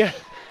 20 and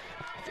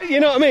you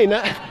know what I mean?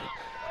 That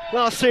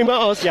last 3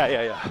 miles.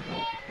 Yeah.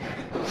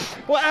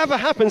 Whatever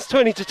happens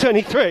 20 to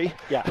 23,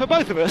 for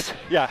both of us,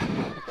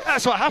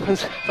 that's what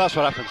happens. That's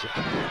what happens,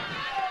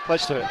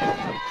 Let's do it.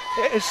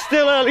 It is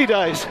still early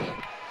days.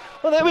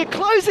 Although we're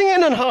closing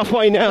in on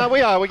halfway now. No, we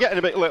are. We're getting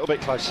a little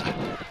bit closer.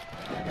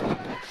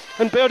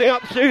 And building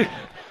up to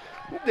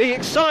the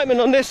excitement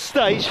on this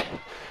stage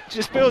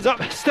just builds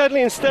up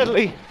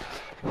steadily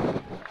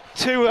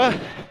to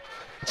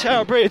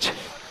Tower Bridge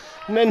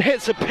and then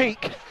hits a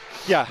peak.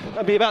 Yeah.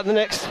 That'll be about the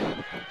next.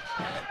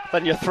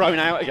 Then you're thrown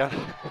out again.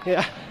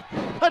 Yeah.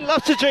 I'd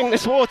love to drink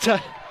this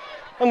water.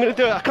 I'm going to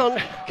do it. I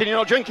can't. Can you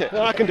not drink it?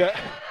 No, I can do it.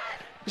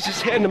 It's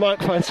just hitting the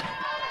microphones.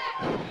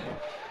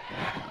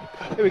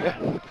 Here we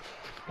go.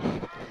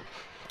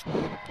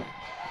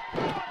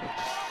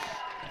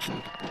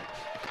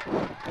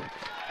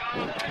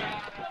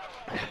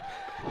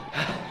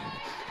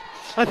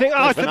 I think,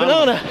 it's the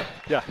banana.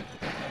 Yeah.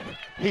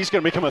 He's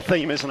going to become a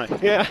theme, isn't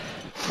he? Yeah.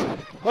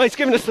 Well, he's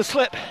giving us the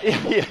slip.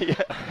 Yeah.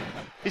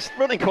 He's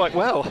running quite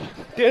well.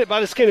 Doing it by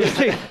the skin of his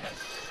teeth.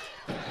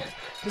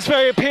 It's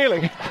very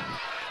appealing.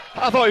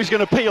 I thought he was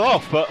going to peel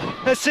off, but...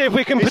 Let's see if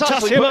we can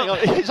potass him up.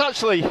 He's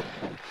actually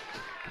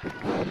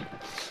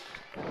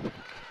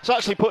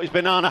put his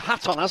banana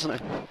hat on,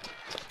 hasn't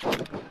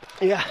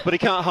he? Yeah. But he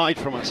can't hide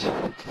from us.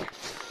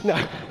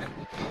 No.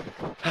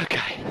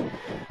 Okay.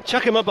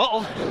 Chuck him a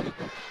bottle.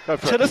 Go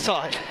for to it. the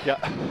side. Yeah.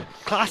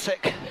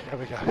 Classic. There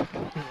we go.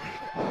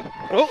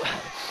 Oh.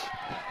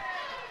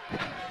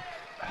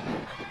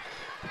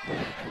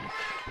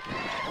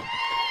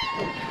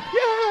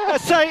 Yeah.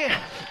 I'd say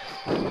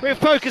we're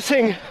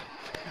focusing.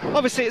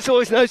 Obviously, it's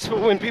always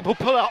noticeable when people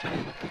pull up.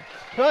 And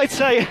I'd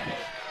say,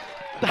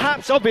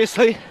 perhaps,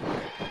 obviously,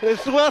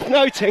 it's worth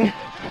noting,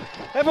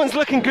 everyone's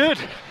looking good.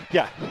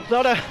 Yeah. A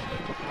lot of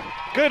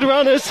good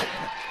runners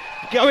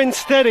going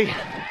steady.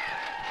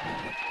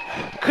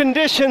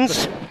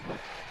 Conditions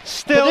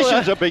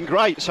have been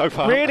great so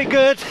far. Really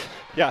good.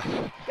 Yeah.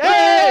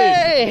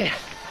 Hey!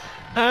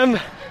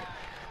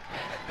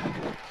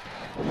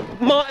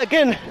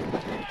 Again,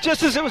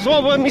 just as it was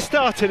when we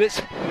started,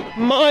 it's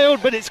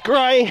mild, but it's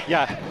grey.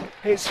 Yeah.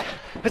 It's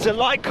a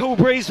light, cool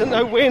breeze and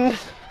no wind.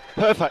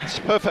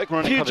 Perfect A running few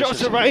conditions.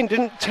 drops of rain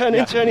didn't turn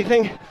into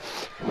anything.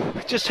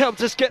 It just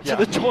helped us get to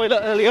the toilet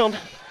early on.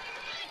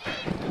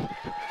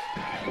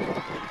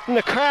 And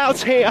the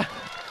crowds here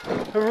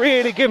are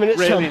really giving it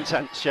Really some.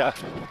 intense, yeah.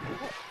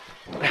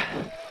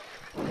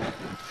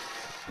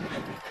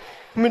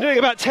 We're doing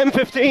about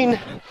 10:15,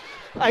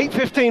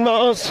 8:15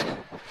 miles,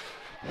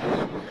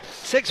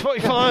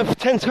 6:45,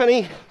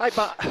 10:20,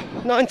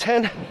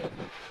 9:10.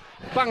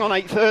 Bang on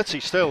 8:30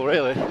 still,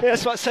 really. Yeah,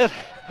 that's what I said.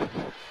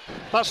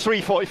 That's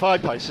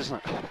 3:45 pace,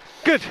 isn't it?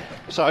 Good.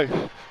 So,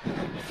 do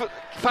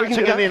factoring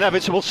in that. the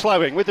inevitable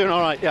slowing, we're doing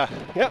all right, yeah.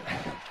 Yep.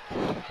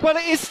 Well,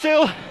 it is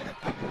still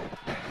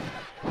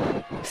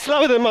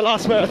slower than my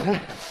last marathon.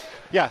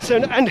 Yeah. So,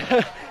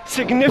 and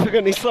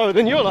significantly slower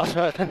than your last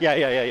marathon.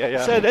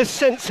 Yeah. So there's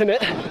sense in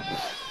it.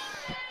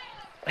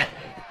 I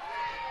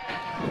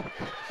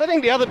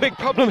think the other big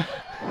problem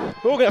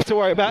we're all going to have to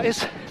worry about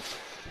is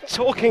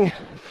talking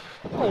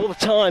all the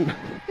time.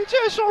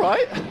 It's all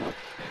right.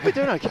 We're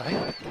doing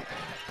okay.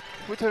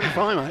 We're doing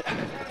fine, mate.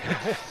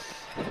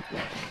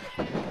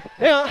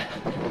 Yeah,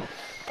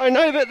 I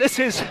know that this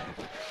is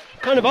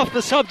kind of off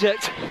the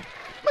subject.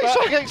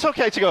 It's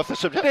okay to go off the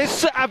subject.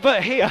 This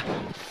advert here,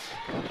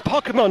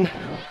 Pokemon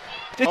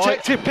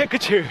Detective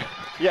Pikachu,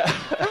 Yeah.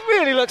 it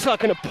really looks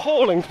like an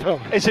appalling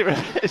film. Is it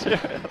really? Is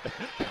it really?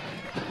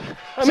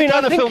 I mean, It's the I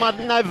kind of think, film I'd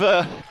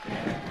never,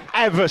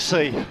 ever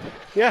see.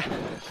 yeah.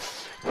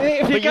 If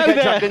you But go you get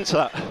dragged there into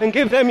that. and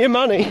give them your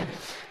money,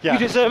 Yeah. you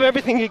deserve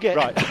everything you get.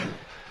 Right.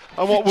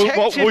 And what would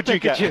you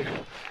get? Pikachu.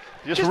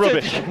 Just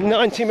rubbish. A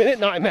 90-minute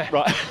nightmare.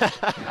 Right.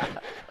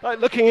 Like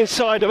looking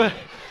inside of a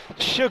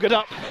sugared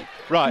up,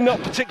 Right.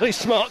 not particularly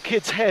smart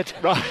kid's head.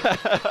 Right.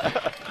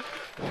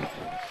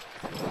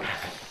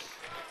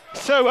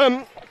 So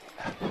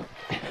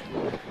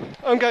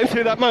I'm going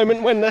through that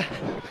moment when the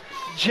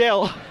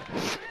gel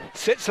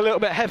sits a little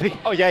bit heavy.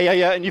 Oh, yeah.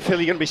 And you feel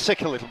you're going to be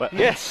sick a little bit.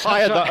 Yes, I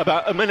had that's that right.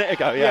 about a minute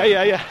ago, yeah.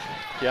 Yeah.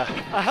 Yeah.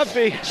 I have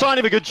the Sign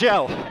of a good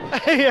gel.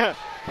 yeah.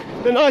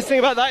 The nice thing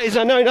about that is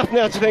I know enough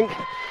now to think,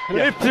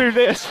 live through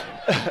this,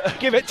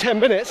 give it 10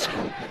 minutes,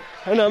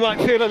 and I might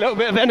feel a little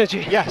bit of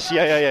energy. Yes,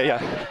 yeah.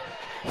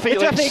 Feel We're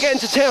definitely it getting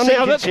to town sink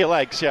now. into Look, your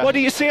legs, yeah. what do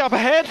you see up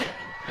ahead?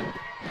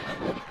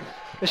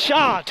 The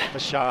Shard. The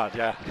Shard,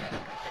 yeah.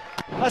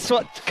 That's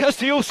what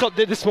Kirsty Allsop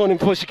did this morning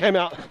before she came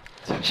out.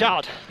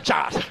 Shard.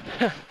 Shard.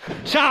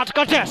 Shard,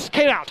 got yes,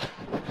 came out.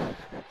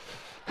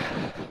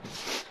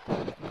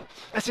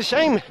 It's a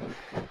shame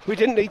we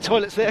didn't need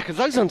toilets there because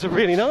those ones are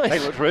really nice. They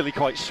looked really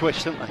quite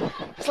swish, didn't they?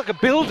 It's like a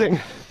building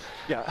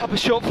Yeah. up a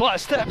short flight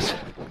of steps.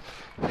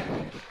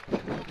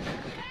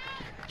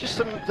 Just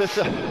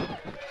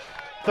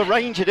the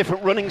range of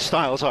different running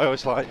styles I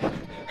always like.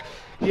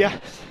 Yeah,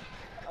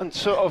 And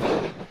sort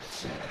of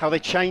how they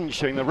change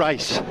during the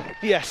race.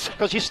 yes.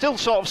 Because you're still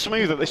sort of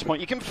smooth at this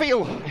point. You can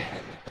feel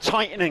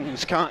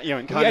tightenings, can't you?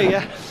 And kind of,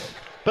 Yeah.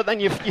 But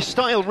then your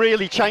style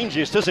really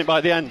changes, doesn't it,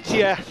 by the end?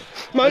 Yeah.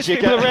 Most As you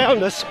people get-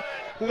 around us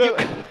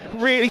look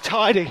really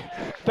tidy.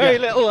 Very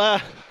little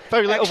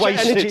extra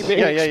wasted. energy being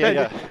Yeah.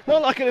 expended.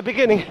 Not like at the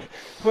beginning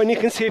when you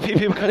can see a few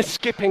people kind of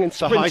skipping and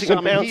The high sprinting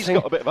and I mean, he's bouncing.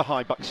 got a bit of a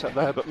high back set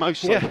there, but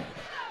mostly Yeah.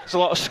 there's a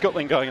lot of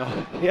scuttling going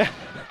on, Yeah.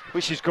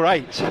 which is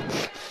great.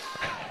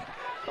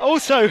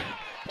 Also,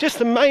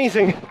 just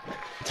amazing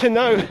to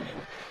know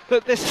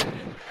that this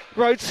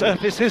road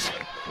surface is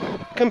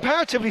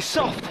comparatively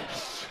soft.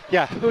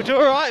 Yeah. We'll do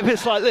all right if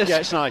it's like this. Yeah,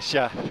 it's nice,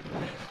 yeah.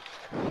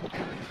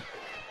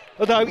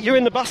 Although you're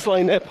in the bus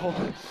lane there, Paul.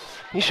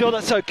 You sure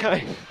that's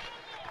okay?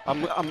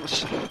 I'm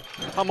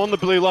on the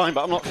blue line,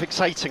 but I'm not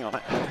fixating on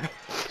it.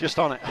 Just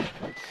on it.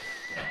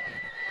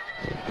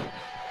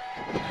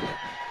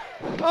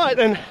 All right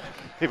then.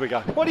 Here we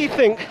go. What do you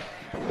think?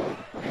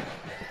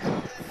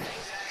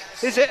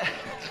 Is it?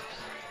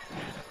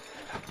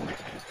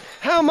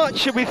 How much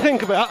should we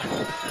think about,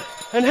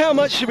 and how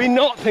much should we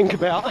not think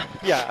about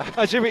Yeah.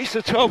 as you reach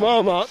the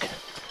 12-mile mark,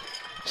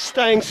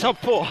 staying sub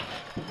 4?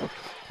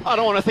 I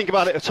don't want to think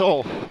about it at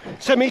all.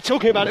 So me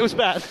talking about it was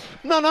bad.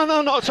 No,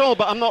 not at all.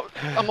 But I'm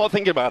not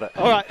thinking about it.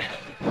 All right.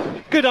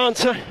 Good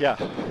answer. Yeah.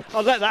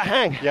 I'll let that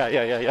hang.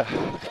 Yeah.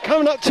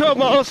 Coming up 12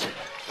 miles.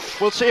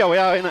 We'll see how we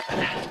are,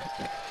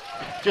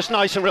 innit? Just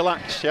nice and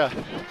relaxed, yeah.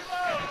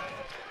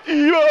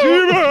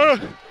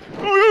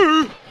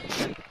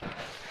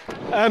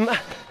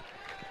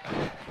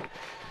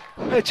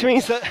 Which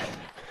means that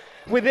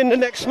within the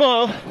next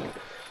mile,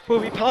 we'll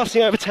be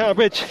passing over Tower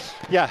Bridge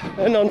Yeah,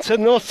 and onto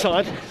the north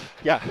side.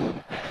 yeah.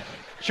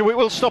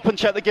 We'll stop and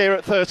check the gear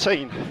at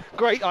 13,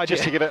 Great idea.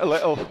 just to give it a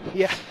little,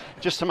 Yeah.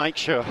 just to make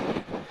sure.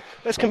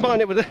 Let's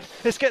combine it with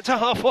let's get to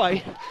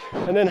halfway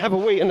and then have a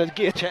wee and a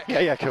gear check.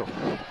 Yeah, cool.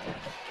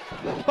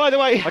 By the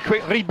way, A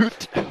quick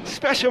reboot.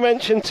 special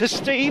mention to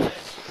Steve,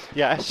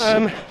 Yes.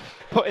 who-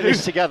 Putting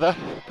this together.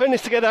 putting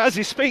this together as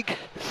we speak.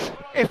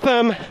 If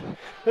the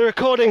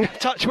recording,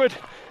 touchwood,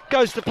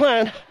 goes to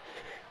plan,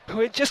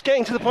 we're just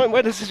getting to the point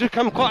where this has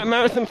become quite a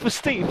marathon for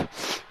Steve.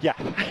 Yeah.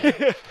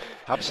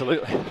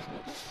 Absolutely.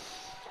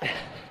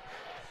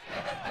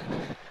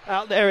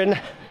 out there in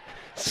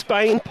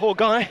Spain, poor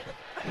guy.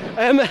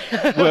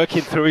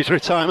 Working through his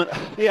retirement.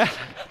 Yeah.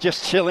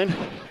 Just chilling.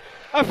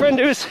 Our friend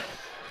who was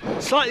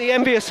slightly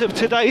envious of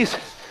today's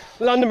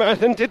London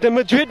Marathon did the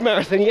Madrid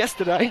Marathon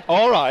yesterday.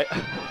 All right.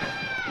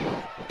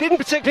 Didn't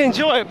particularly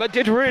enjoy it, but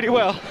did really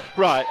well.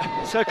 Right.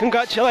 So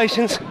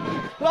congratulations.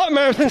 A lot of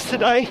marathons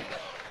today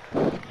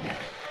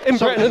in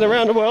Britain and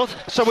around the world.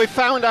 So we've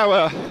found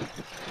our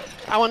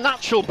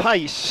natural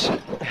pace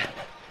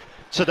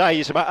today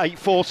is about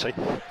 8:40.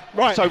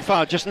 Right. So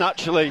far, just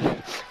naturally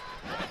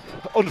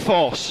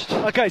unforced.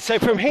 Okay, so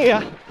from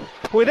here,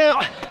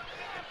 without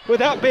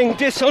being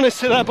dishonest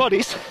to their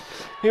bodies,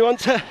 we want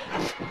to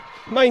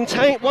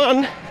maintain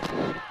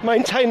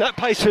that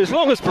pace for as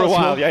long as For a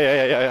possible. while,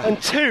 yeah. And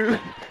two,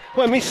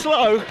 when we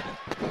slow,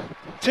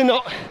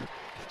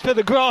 for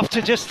the graph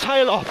to just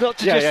tail off, not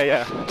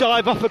to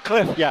dive off a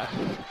cliff. Yeah.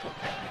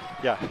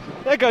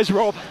 There goes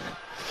Rob.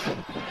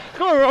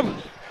 Come on, Rob.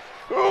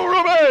 Oh,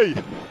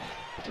 Robbie!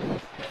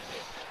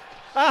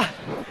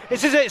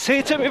 This is it. See,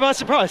 it took me by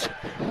surprise.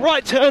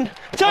 Right turn,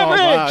 Oh, bridge.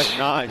 wow,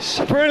 nice.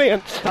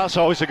 Brilliant. That's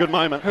always a good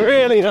moment.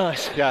 Really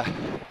nice. Yeah.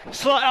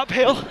 Slight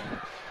uphill.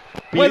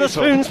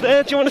 Beautiful. Weatherspoon's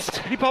there. Do you want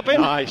to pop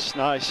in? Nice.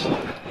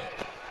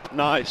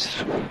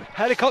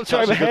 Helicopter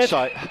That's a overhead. good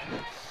sight.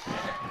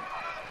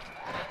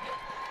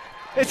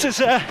 This is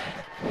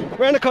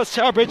ran across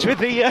Tower Bridge with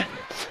the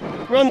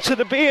Run to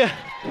the Beer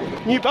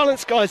New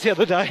Balance guys the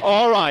other day.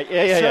 All right,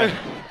 yeah.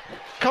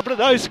 A couple of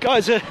those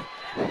guys are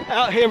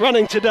out here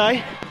running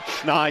today.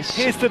 Nice.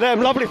 Here's to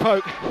them, lovely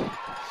folk.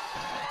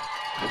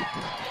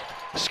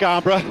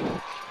 Scarborough.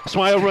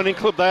 Smile Running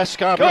Club there,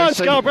 Scarborough. Go on,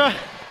 Scarborough.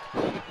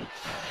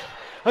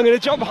 I'm going to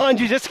jump behind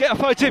you just to get a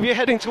photo of you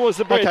heading towards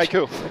the bridge. Okay,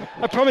 cool.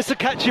 I promise to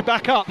catch you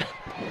back up.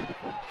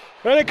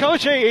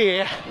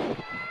 Renicochi.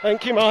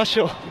 Thank you,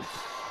 Marshall.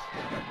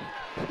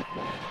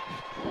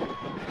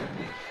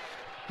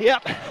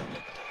 Yep.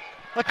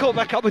 I caught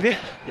back up with you.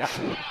 Yeah.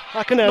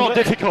 I can handle Not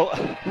it. difficult.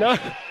 No.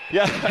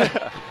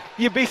 Yeah.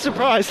 You'd be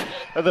surprised.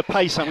 At the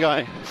pace I'm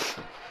going.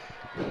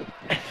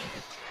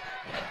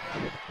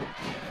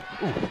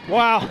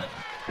 Wow.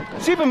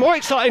 It's even more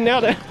exciting now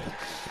they're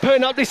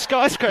putting up these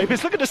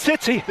skyscrapers. Look at the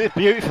city. It's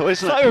beautiful,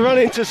 isn't It's like we're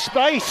running into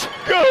space.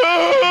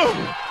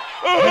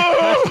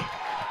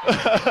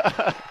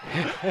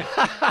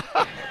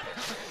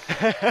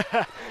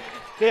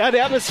 Yeah, the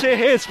atmosphere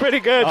here is pretty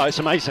good. Oh, it's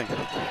amazing.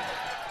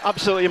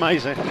 Absolutely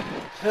amazing.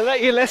 I'll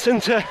let you listen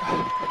to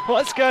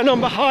what's going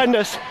on behind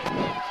us.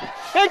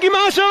 Thank you,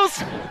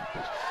 marshals!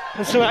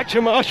 And some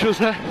actual marshals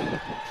there.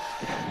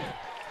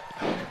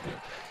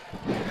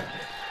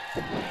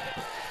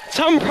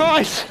 Tom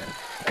Price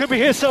could be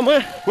here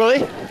somewhere. Will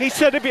he? He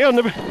said he'd be on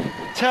the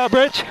Tower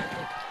Bridge.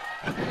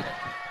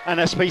 And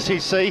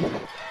SPCC,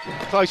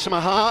 close to my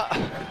heart.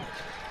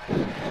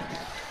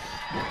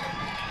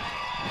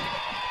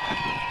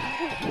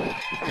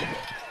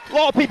 A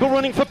lot of people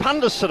running for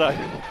pandas today.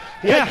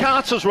 Yeah. Kate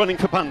Carter's running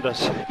for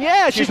pandas.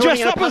 Yeah, she's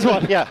dressed running in a up as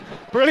panda. one. Yeah.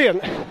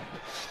 Brilliant.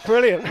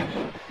 Brilliant.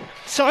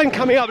 Sign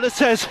coming up that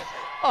says,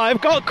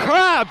 I've got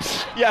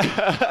crabs.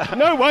 Yeah.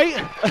 No, wait.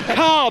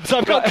 Carbs.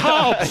 I've got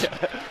carbs.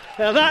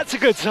 Now that's a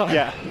good sign.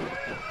 Yeah.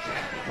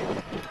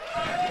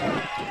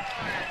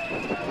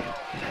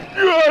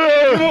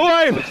 Give him a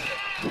wave.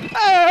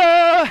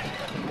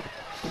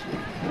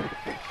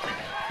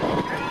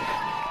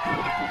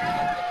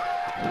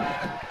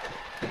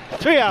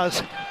 3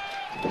 hours.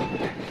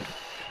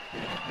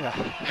 Yeah.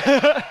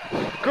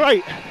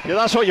 Great. Yeah,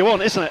 that's what you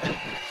want, isn't it?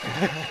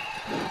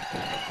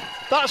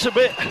 That's a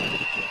bit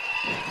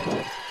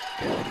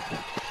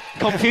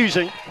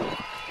confusing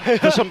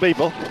for some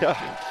people.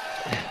 Yeah.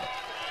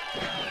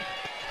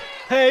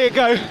 There you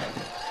go.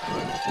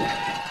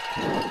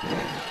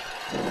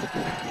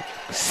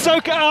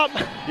 Soak it up.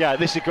 Yeah,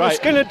 this is great. It's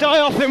going to die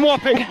off in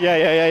Wapping.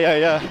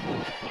 Yeah.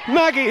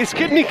 Maggie's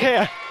Kidney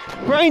Care,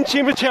 Brain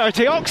Tumour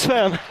Charity,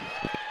 Oxfam.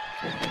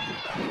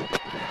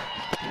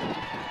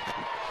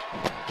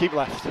 Keep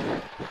left.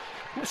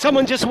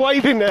 Someone just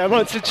waving there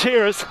wants to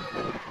cheer us.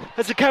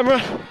 There's a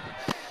camera.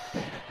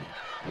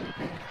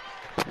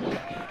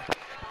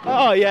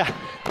 Oh yeah.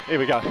 Here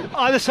we go.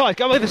 Either side,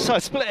 go either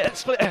side, split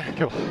it.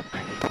 Cool.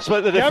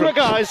 Split the difference. Camera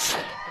guys.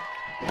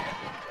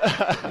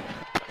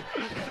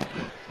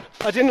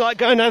 I didn't like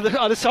going over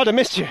the other side, I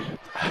missed you.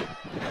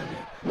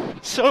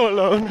 So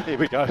alone. Here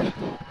we go.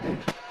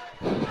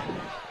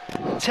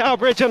 Tower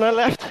Bridge on our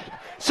left.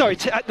 Sorry,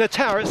 the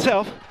tower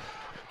itself.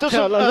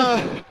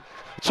 Doesn't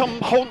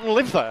Tom Holton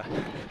live there?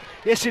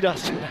 Yes, he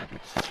does.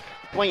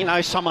 Well, you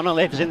know, someone who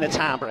lives in the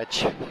Tower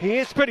Bridge. He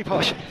is pretty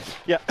posh.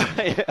 Yeah.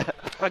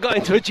 I got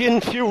into a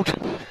gin-fueled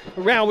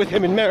row with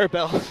him in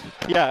Maribel,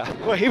 Yeah.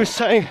 where he was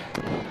saying,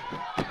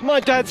 my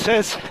dad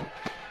says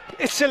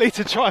it's silly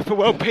to try for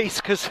world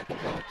peace because,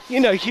 you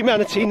know,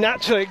 humanity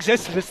naturally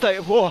exists in a state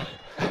of war.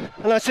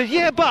 And I said,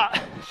 yeah, but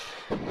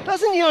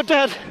doesn't your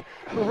dad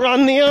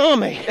run the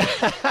army?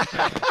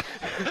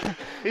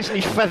 Isn't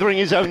he feathering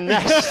his own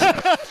nest?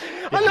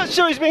 I'm not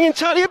sure he's being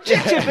entirely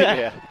objective there.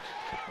 Yeah.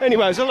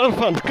 Anyway, it was a lot of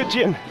fun. Good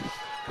gin.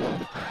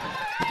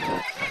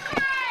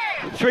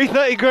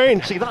 3:30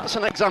 green. See, that's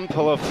an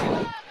example of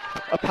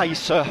a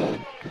pacer.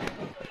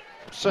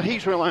 So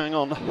he's relying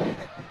on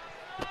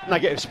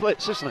negative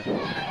splits, isn't he?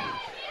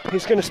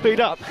 He's going to speed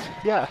up.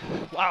 Yeah.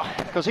 Wow.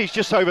 Because he's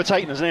just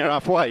overtaken us near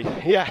halfway.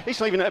 Yeah. He's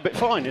leaving it a bit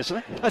fine,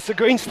 isn't he? That's the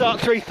green start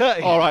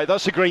 3:30. All right,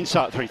 that's the green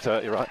start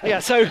 3:30, right? Yeah,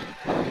 so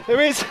there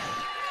is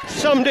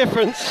some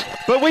difference.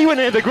 But we were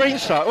near the green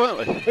start,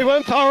 weren't we? We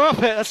weren't far off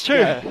it, that's true.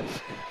 Yeah.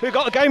 We've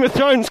got a Game of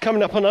Thrones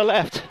coming up on our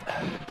left.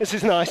 This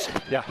is nice.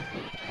 Yeah.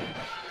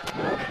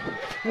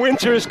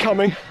 Winter is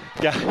coming.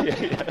 Yeah.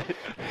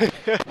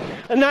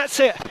 And that's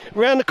it.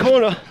 Round the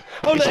corner.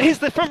 Oh, look, here's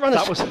the front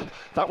runners.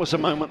 That was a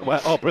moment where,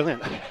 oh,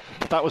 brilliant.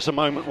 That was a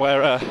moment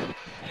where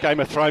Game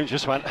of Thrones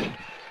just went,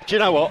 do you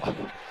know what?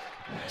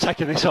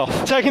 Taking this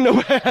off. Taking the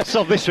wear.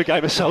 Solve this with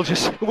Game of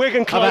Soldiers. Wig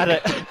and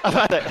cloak. I've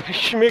had it.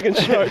 Schmig and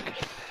smoke.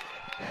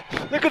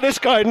 Look at this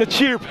guy in the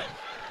tube.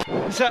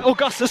 Is that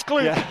Augustus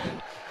Gloop? Yeah.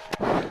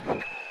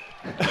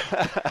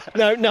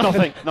 No,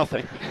 nothing.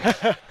 Nothing.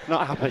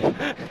 Not happy.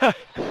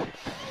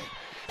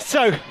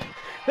 So,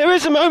 there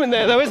is a moment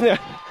there, though, isn't there?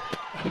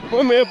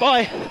 When we were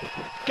by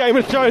Game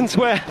of Thrones,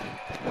 where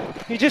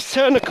you just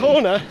turn the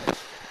corner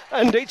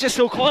and it's just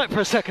all quiet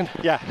for a second.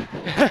 Yeah.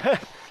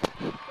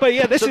 But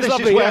yeah, this is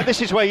lovely.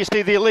 This is where you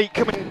see the elite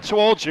coming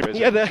towards you, isn't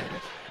it? The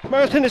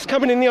marathon is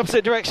coming in the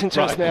opposite direction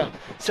to us now.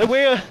 So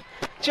we're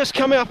just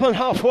coming up on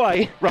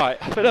halfway. Right.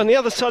 But on the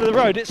other side of the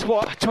road, it's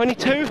what,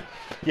 22?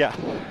 Yeah.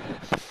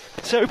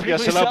 So people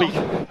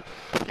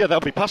they'll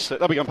be past it.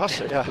 They'll be going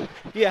past it. Yeah.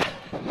 Yeah.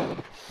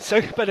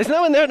 So, but there's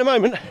no one there at the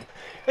moment.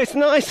 It's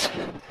nice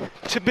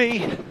to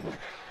be.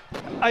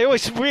 I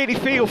always really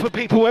feel for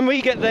people when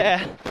we get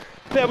there.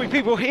 There'll be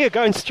people here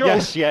going strong.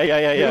 Yes.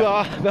 Yeah. Who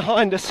are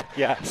behind us.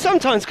 Yeah.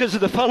 Sometimes because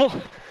of the funnel,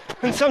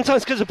 and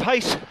sometimes because of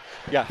pace.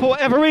 Yeah. For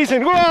whatever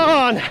reason, go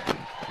on.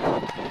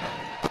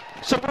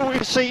 So will we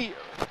see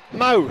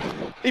Mo?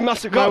 He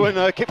must have gone. Mo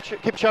and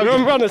Kipchoge. We're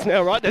on runners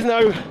now, right? There's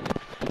no.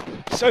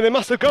 So they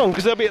must have gone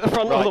because they'll be at the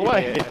front all the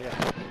way.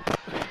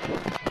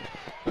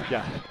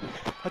 Yeah.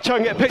 I'll try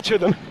and get a picture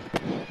of them.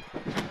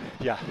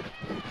 Yeah.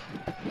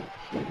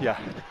 Yeah.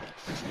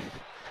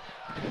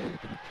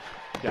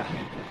 Yeah.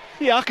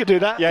 Yeah, I could do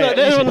that. Yeah, look, yeah,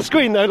 they're easy. on the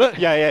screen though, look.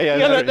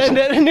 Yeah. Look,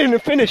 they're near the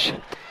finish.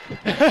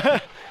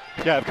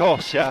 Yeah, of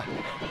course, yeah.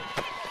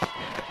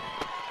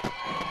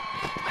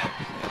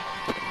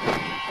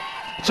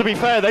 To be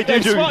fair, they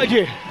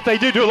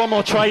do a lot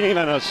more training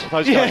than us,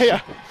 those guys.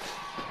 Yeah.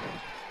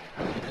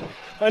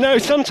 I know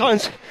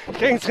sometimes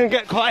things can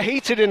get quite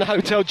heated in a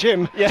hotel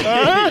gym.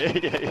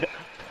 Yeah.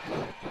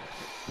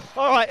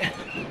 All right,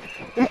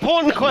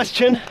 important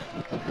question.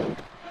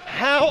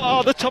 How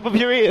are the top of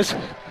your ears?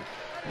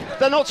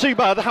 They're not too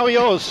bad. How are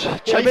yours?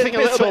 Chafing a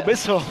little bit.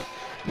 Sore,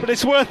 but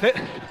it's worth it.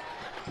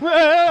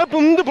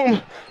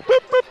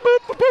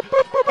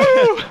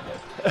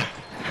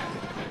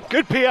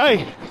 Good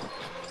PA.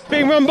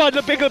 Being run by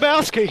the Big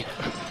Lebowski.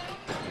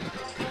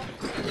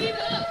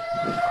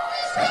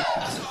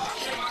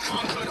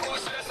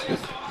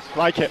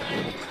 Like it.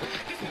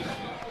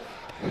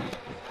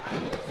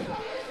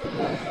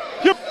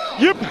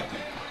 Yep.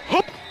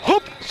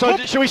 Hop. So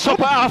should we stop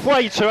at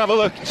halfway to have a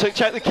look, to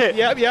check the kit?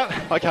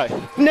 Yep. Okay.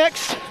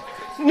 Next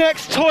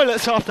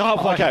toilets after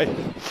halfway. Okay.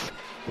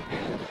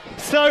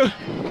 So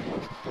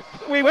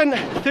we went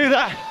through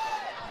that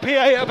PA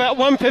at about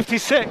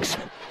 1:56.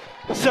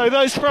 So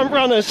those front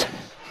runners,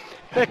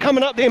 they're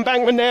coming up the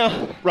embankment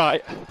now.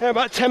 Right. They're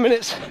about 10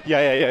 minutes.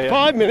 Yeah.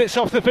 5 minutes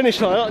off the finish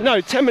line. No,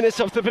 10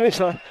 minutes off the finish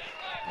line.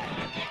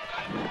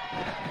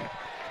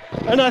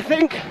 And I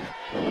think,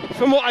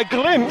 from what I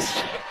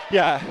glimpsed,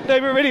 they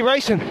were really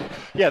racing.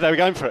 Yeah, they were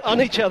going for it. On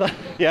each other.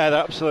 Yeah,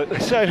 absolutely.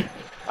 So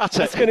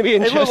that's going to be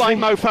interesting. It looked like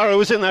Mo Farah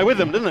was in there with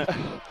them, didn't it?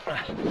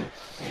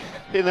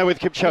 In there with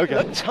Kipchoge.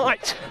 Look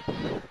tight.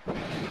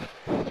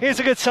 Here's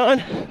a good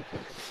sign.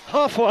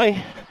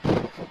 Halfway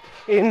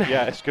in.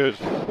 Yeah, it's good.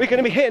 We're going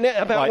to be hitting it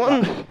about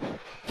like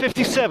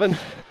 1:57.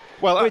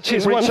 Well, which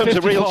is in terms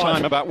of real 1:55.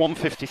 time, about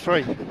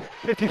 1:53.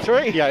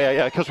 53?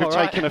 Yeah, because we've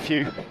taken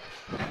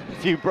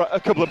a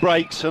couple of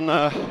breaks and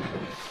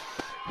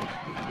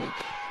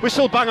we're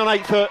still bang on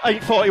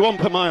 8:41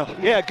 per mile.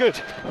 Yeah, good.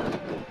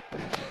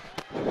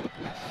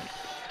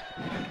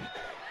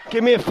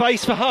 Give me a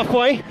face for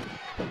halfway.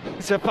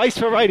 It's a face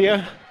for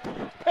radio.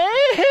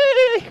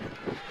 Hey!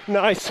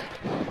 Nice.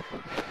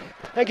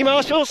 Thank you,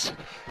 marshals.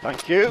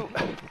 Thank you.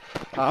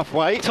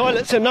 Halfway.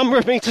 Toilet's a number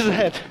of metres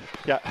ahead.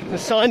 Yeah. The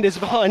sign is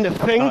behind the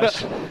thing,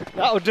 Nice. but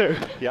that'll do.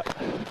 Yeah.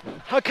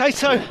 Okay,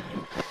 so,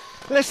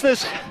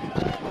 listeners,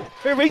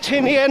 we're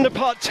reaching the end of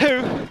part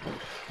 2.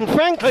 And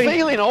frankly,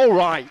 Feeling all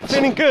right.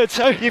 feeling good.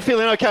 So You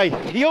feeling okay?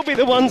 you'll be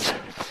the ones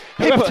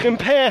who have to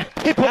compare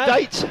hip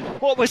update.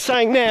 what we're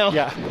saying now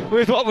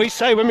with what we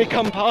say when we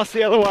come past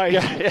the other way.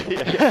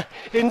 Yeah.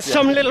 In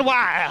some little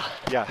while.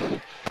 Yeah.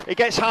 It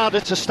gets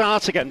harder to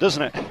start again,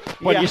 doesn't it?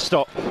 When you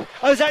stop.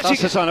 I was actually.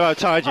 That's the sign of how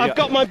tired you I've get.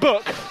 got my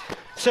book,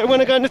 so when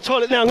I go in the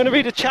toilet now, I'm going to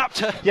read a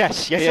chapter.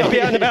 Yes, So I'll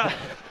be out in about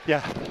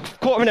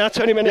quarter of an hour,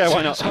 20 minutes. Yeah,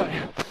 why not? So,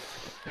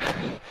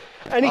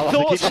 any I'll have to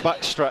thoughts keep my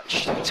back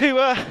stretched.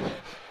 to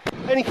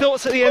Any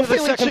thoughts at the end of the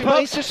second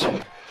part? Just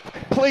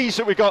pleased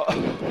that we've got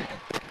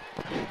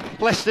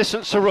less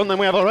distance to run than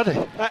we have already.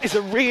 That is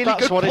a really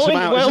That's good what point. it's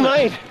about, well isn't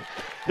it? made.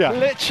 Yeah.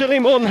 Literally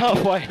more than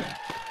halfway.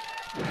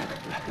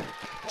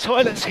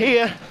 Toilets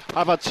here.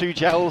 I've had 2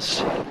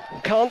 gels.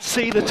 Can't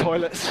see the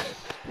toilets.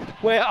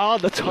 Where are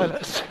the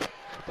toilets?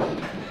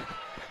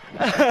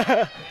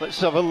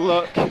 Let's have a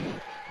look.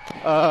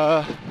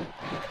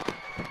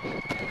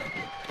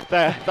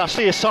 There, I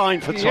see a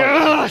sign for toilets.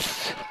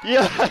 Yes!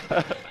 Yeah.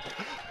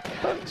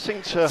 Don't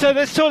seem to. So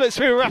those toilets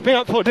we were wrapping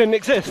up for didn't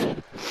exist.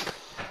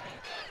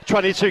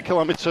 22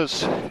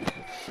 kilometres.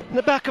 In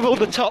the back of all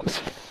the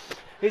tops,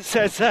 it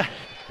says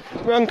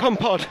Run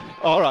Compod.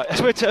 All right.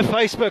 Twitter,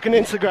 Facebook, and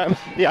Instagram.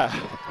 Yeah.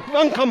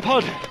 Run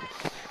Compod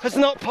has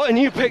not put a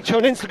new picture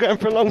on Instagram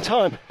for a long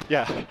time.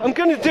 Yeah. I'm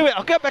going to do it.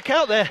 I'll get back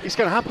out there. It's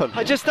going to happen.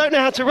 I just don't know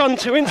how to run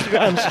 2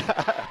 Instagrams.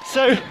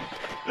 So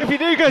if you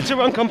do go to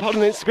Run Compod on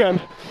Instagram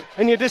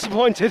and you're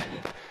disappointed,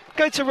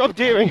 go to Rob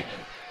Deering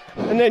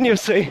and then you'll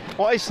see.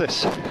 What is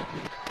this?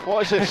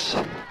 What is this?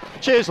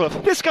 Cheers,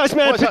 love. This guy's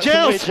mad for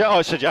gels. Oh,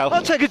 it's a gel.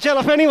 I'll take a gel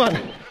off anyone.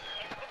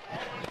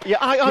 Yeah,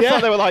 I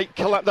thought they were like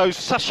those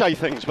sachet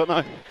things, but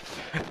no.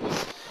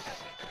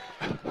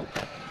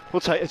 We'll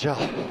take a gel.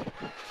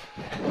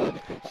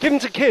 Give them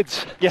to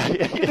kids. Yeah.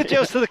 Give the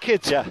gels to the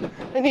kids. Yeah.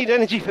 They need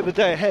energy for the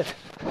day ahead.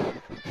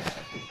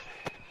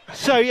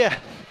 So yeah,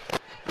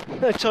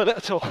 no toilet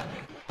at all.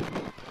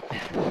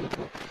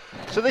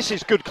 So this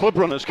is good club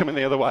runners coming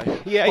the other way.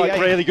 Yeah, like yeah.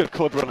 really good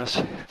club runners.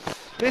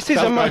 This is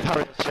That'll a go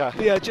Paris, yeah.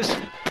 Yeah, just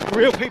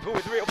real people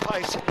with real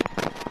pace.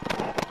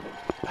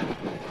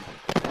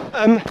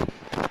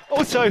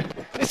 Also,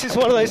 this is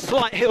one of those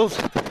slight hills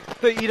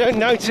that you don't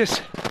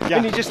notice,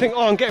 and you just think,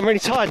 oh, I'm getting really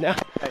tired now.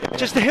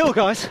 Just the hill,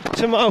 guys,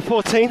 to mile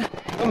 14.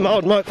 A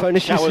mild microphone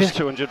issues Showers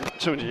here.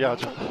 200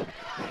 yards.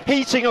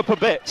 Heating up a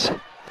bit.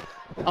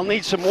 I'll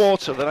need some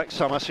water the next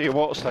time I see a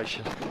water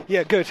station.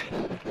 Yeah, good.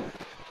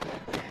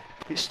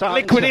 It's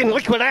starting Liquid to, in,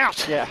 liquid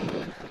out. Yeah.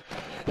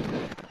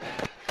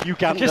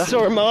 Uganda. Just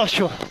saw a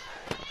marshal.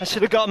 I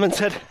should have got him and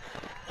said,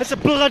 there's a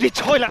bloody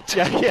toilet.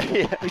 Yeah.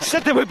 He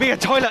said there would be a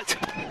toilet.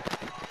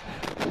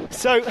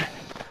 So,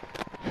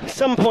 at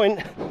some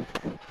point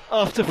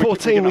after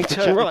 14 we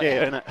turn right.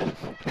 Gear, innit?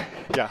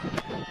 Yeah.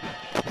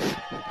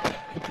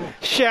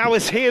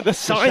 Showers here, the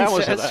sign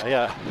Showers says. are there,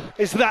 yeah.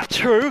 Is that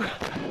true?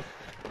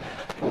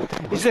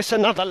 Is this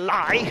another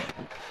lie?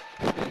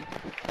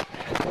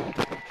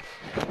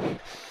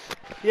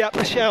 Yep,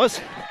 the showers.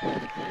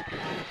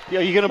 Yeah,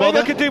 you going to Maybe bother?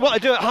 I could do what I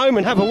do at home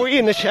and have a wee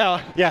in the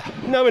shower. Yeah.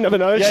 No one ever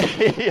knows.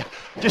 Yeah.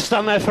 Just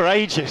stand there for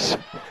ages.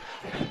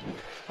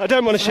 I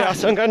don't want to shower,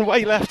 so I'm going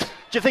way left.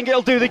 Do you think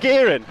it'll do the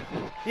gearing?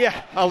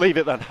 Yeah. I'll leave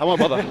it then. I won't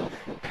bother.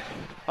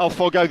 I'll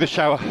forego the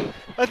shower.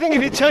 I think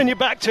if you turn your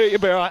back to it,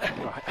 you'll be all right.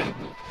 Right.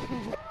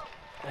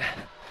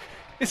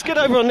 It's good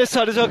over on this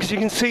side as well, because you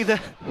can see the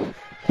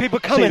people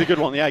See coming. the good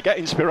one, yeah. Get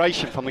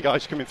inspiration from the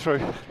guys coming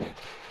through.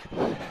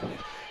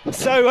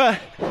 So,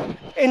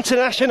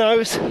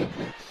 Internationals,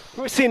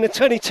 we're seeing the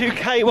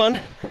 22k one,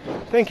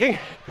 thinking,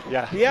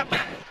 Yeah. yep,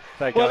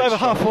 They're well going over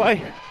strong.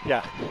 halfway.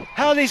 Yeah.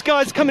 How are these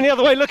guys coming the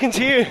other way looking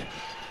to you?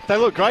 They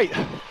look great.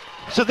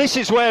 So this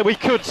is where we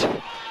could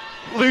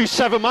lose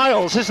 7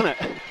 miles, isn't it?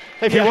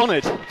 If you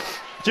wanted.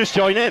 Just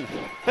join in.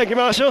 Thank you,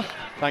 Marshall.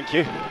 Thank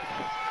you.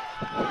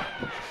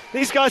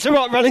 These guys are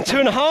what, running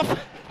 2.5?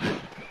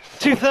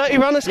 2:30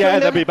 runners? Yeah, coming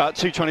they'll down? be about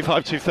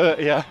 2:25,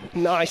 2:30, yeah.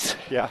 Nice.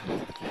 Yeah.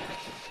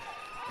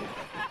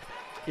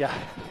 Yeah.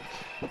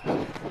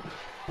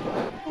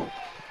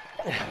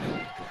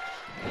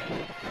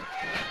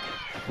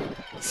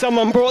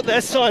 Someone brought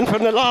their sign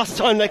from the last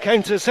time they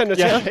came to the centre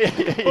town. Yeah.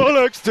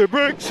 Bollocks to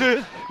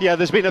Brexit. Yeah,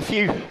 there's been a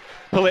few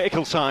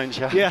political signs,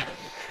 yeah. Yeah.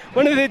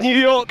 When I did New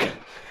York,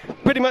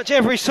 pretty much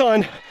every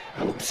sign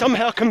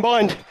somehow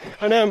combined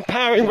an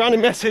empowering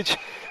running message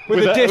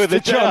with a diss to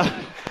Trump.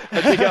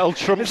 A big old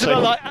Trump It's sign.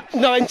 about like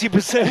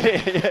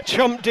 90%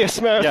 Trump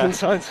diss marathon Yeah.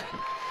 signs.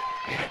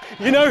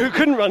 You know who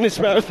couldn't run this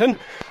marathon?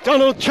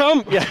 Donald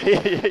Trump.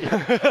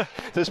 Yeah.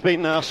 There's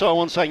been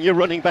someone saying you're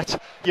running better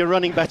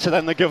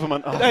than the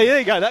government. Oh. There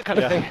you go, that kind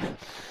of Yeah.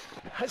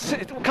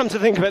 thing. Come to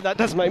think of it, that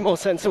does make more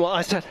sense than what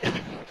I said.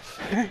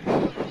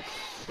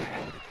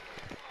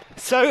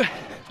 So,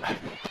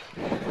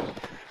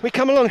 we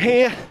come along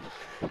here,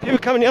 people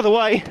coming the other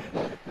way.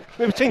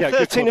 We're between Yeah, good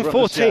 13 and club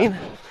runners, 14.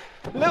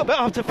 A little bit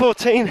after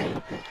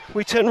 14,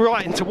 we turn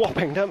right into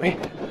Wapping, don't we?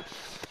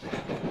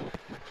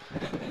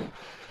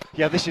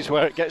 Yeah, this is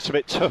where it gets a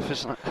bit tough,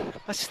 isn't it?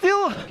 I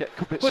still Get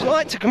a bit would slow.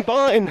 like to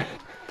combine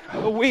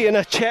a wee and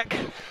a check,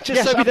 just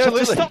Yes, so we don't have to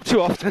absolutely. stop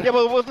too often. Yeah,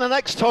 well, the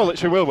next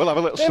toilets we'll have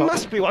a little There stop.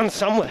 must be one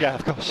somewhere. Yeah,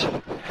 of course.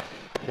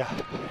 Yeah.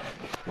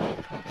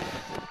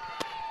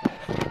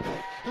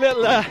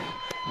 Little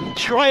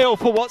trail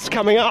for what's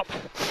coming up.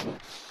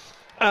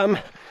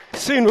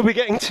 Soon we'll be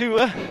getting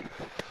to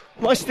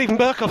my Stephen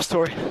Burkhoff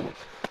story.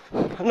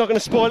 I'm not going to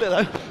spoil it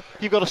though.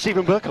 You've got a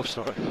Stephen Burkhoff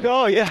story.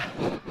 Oh yeah.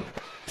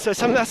 So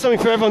that's something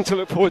for everyone to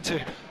look forward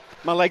to.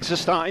 My legs are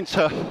starting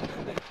to.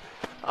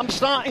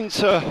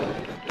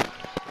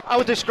 I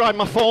would describe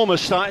my form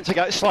as starting to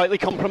get slightly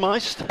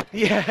compromised.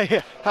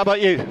 Yeah. How about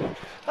you?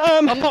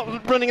 I'm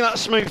not running that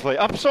smoothly.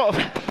 I'm sort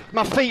of,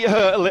 my feet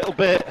hurt a little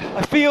bit.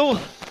 I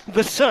feel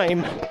the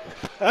same.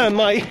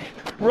 My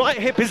right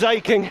hip is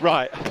aching.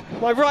 Right.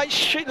 My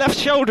left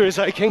shoulder is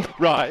aching.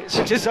 Right.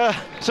 Which is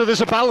so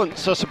there's a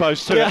balance, I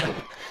suppose, to it.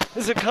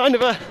 There's a kind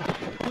of a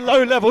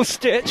low-level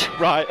stitch.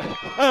 Right.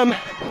 I'm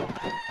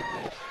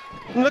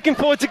looking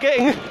forward to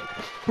getting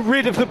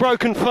rid of the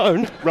broken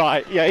phone.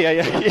 Right. Yeah.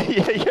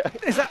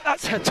 Is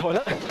that's her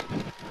toilet?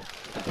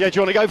 Yeah, do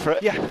you want to go for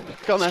it? Yeah.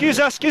 Go on then. Excuse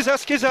us.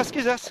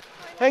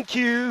 Thank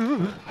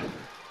you.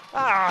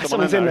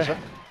 Someone's in there.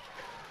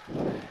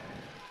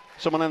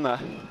 Someone in there.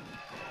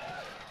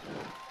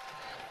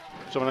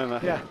 Someone in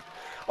there. Yeah.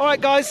 All right,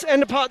 guys,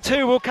 end of part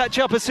 2. We'll catch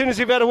up as soon as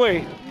you've had a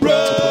wee.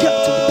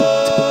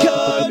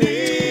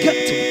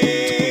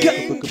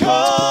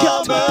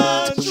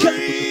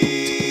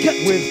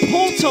 With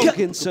Paul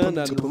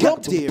Tomkinson and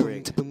Rob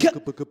Deering.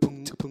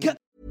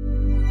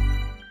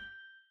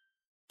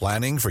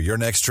 Planning for your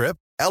next trip?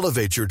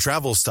 Elevate your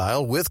travel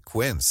style with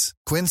Quince.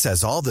 Quince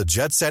has all the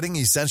jet-setting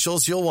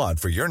essentials you'll want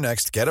for your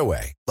next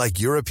getaway, like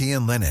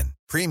European linen,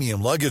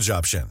 premium luggage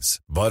options,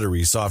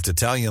 buttery soft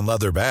Italian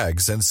leather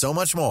bags, and so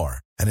much more.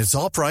 And it's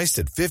all priced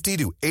at 50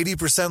 to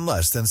 80%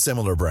 less than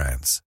similar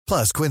brands.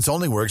 Plus, Quince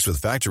only works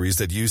with factories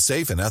that use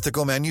safe and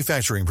ethical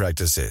manufacturing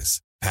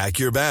practices. Pack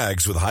your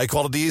bags with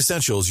high-quality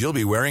essentials you'll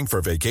be wearing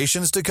for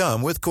vacations to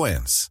come with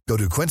Quince. Go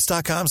to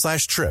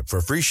quince.com/trip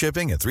for free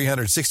shipping and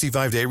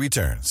 365-day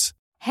returns.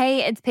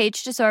 Hey, it's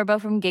Paige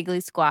DeSorbo from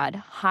Giggly Squad.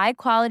 High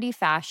quality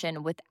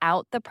fashion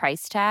without the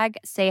price tag.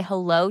 Say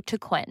hello to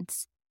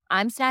Quince.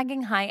 I'm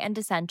snagging high-end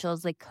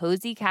essentials like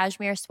cozy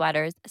cashmere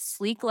sweaters,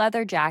 sleek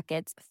leather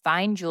jackets,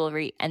 fine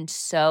jewelry, and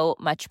so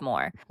much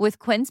more. With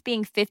Quince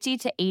being 50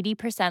 to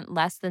 80%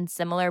 less than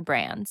similar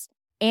brands.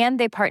 And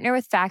they partner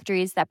with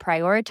factories that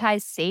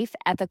prioritize safe,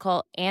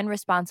 ethical, and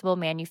responsible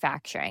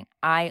manufacturing.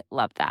 I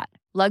love that.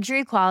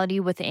 Luxury quality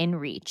within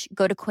reach.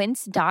 Go to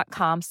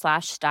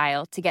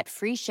quince.com/style to get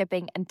free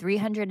shipping and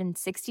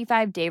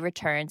 365-day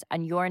returns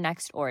on your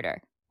next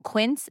order.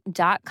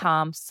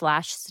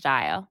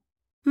 Quince.com/style.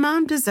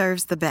 Mom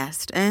deserves the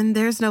best, and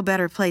there's no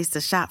better place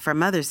to shop for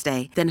Mother's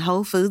Day than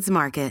Whole Foods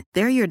Market.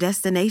 They're your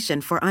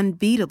destination for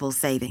unbeatable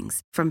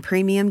savings, from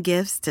premium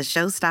gifts to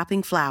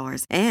show-stopping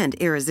flowers and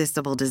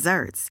irresistible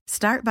desserts.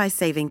 Start by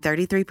saving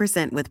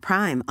 33% with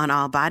Prime on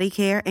all body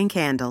care and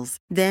candles.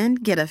 Then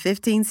get a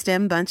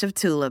 15-stem bunch of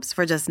tulips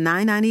for just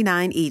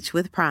 $9.99 each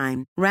with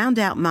Prime. Round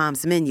out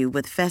Mom's menu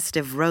with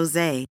festive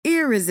rosé,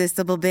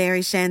 irresistible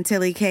berry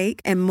chantilly cake,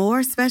 and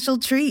more special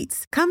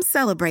treats. Come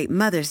celebrate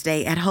Mother's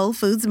Day at Whole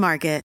Foods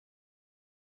Market.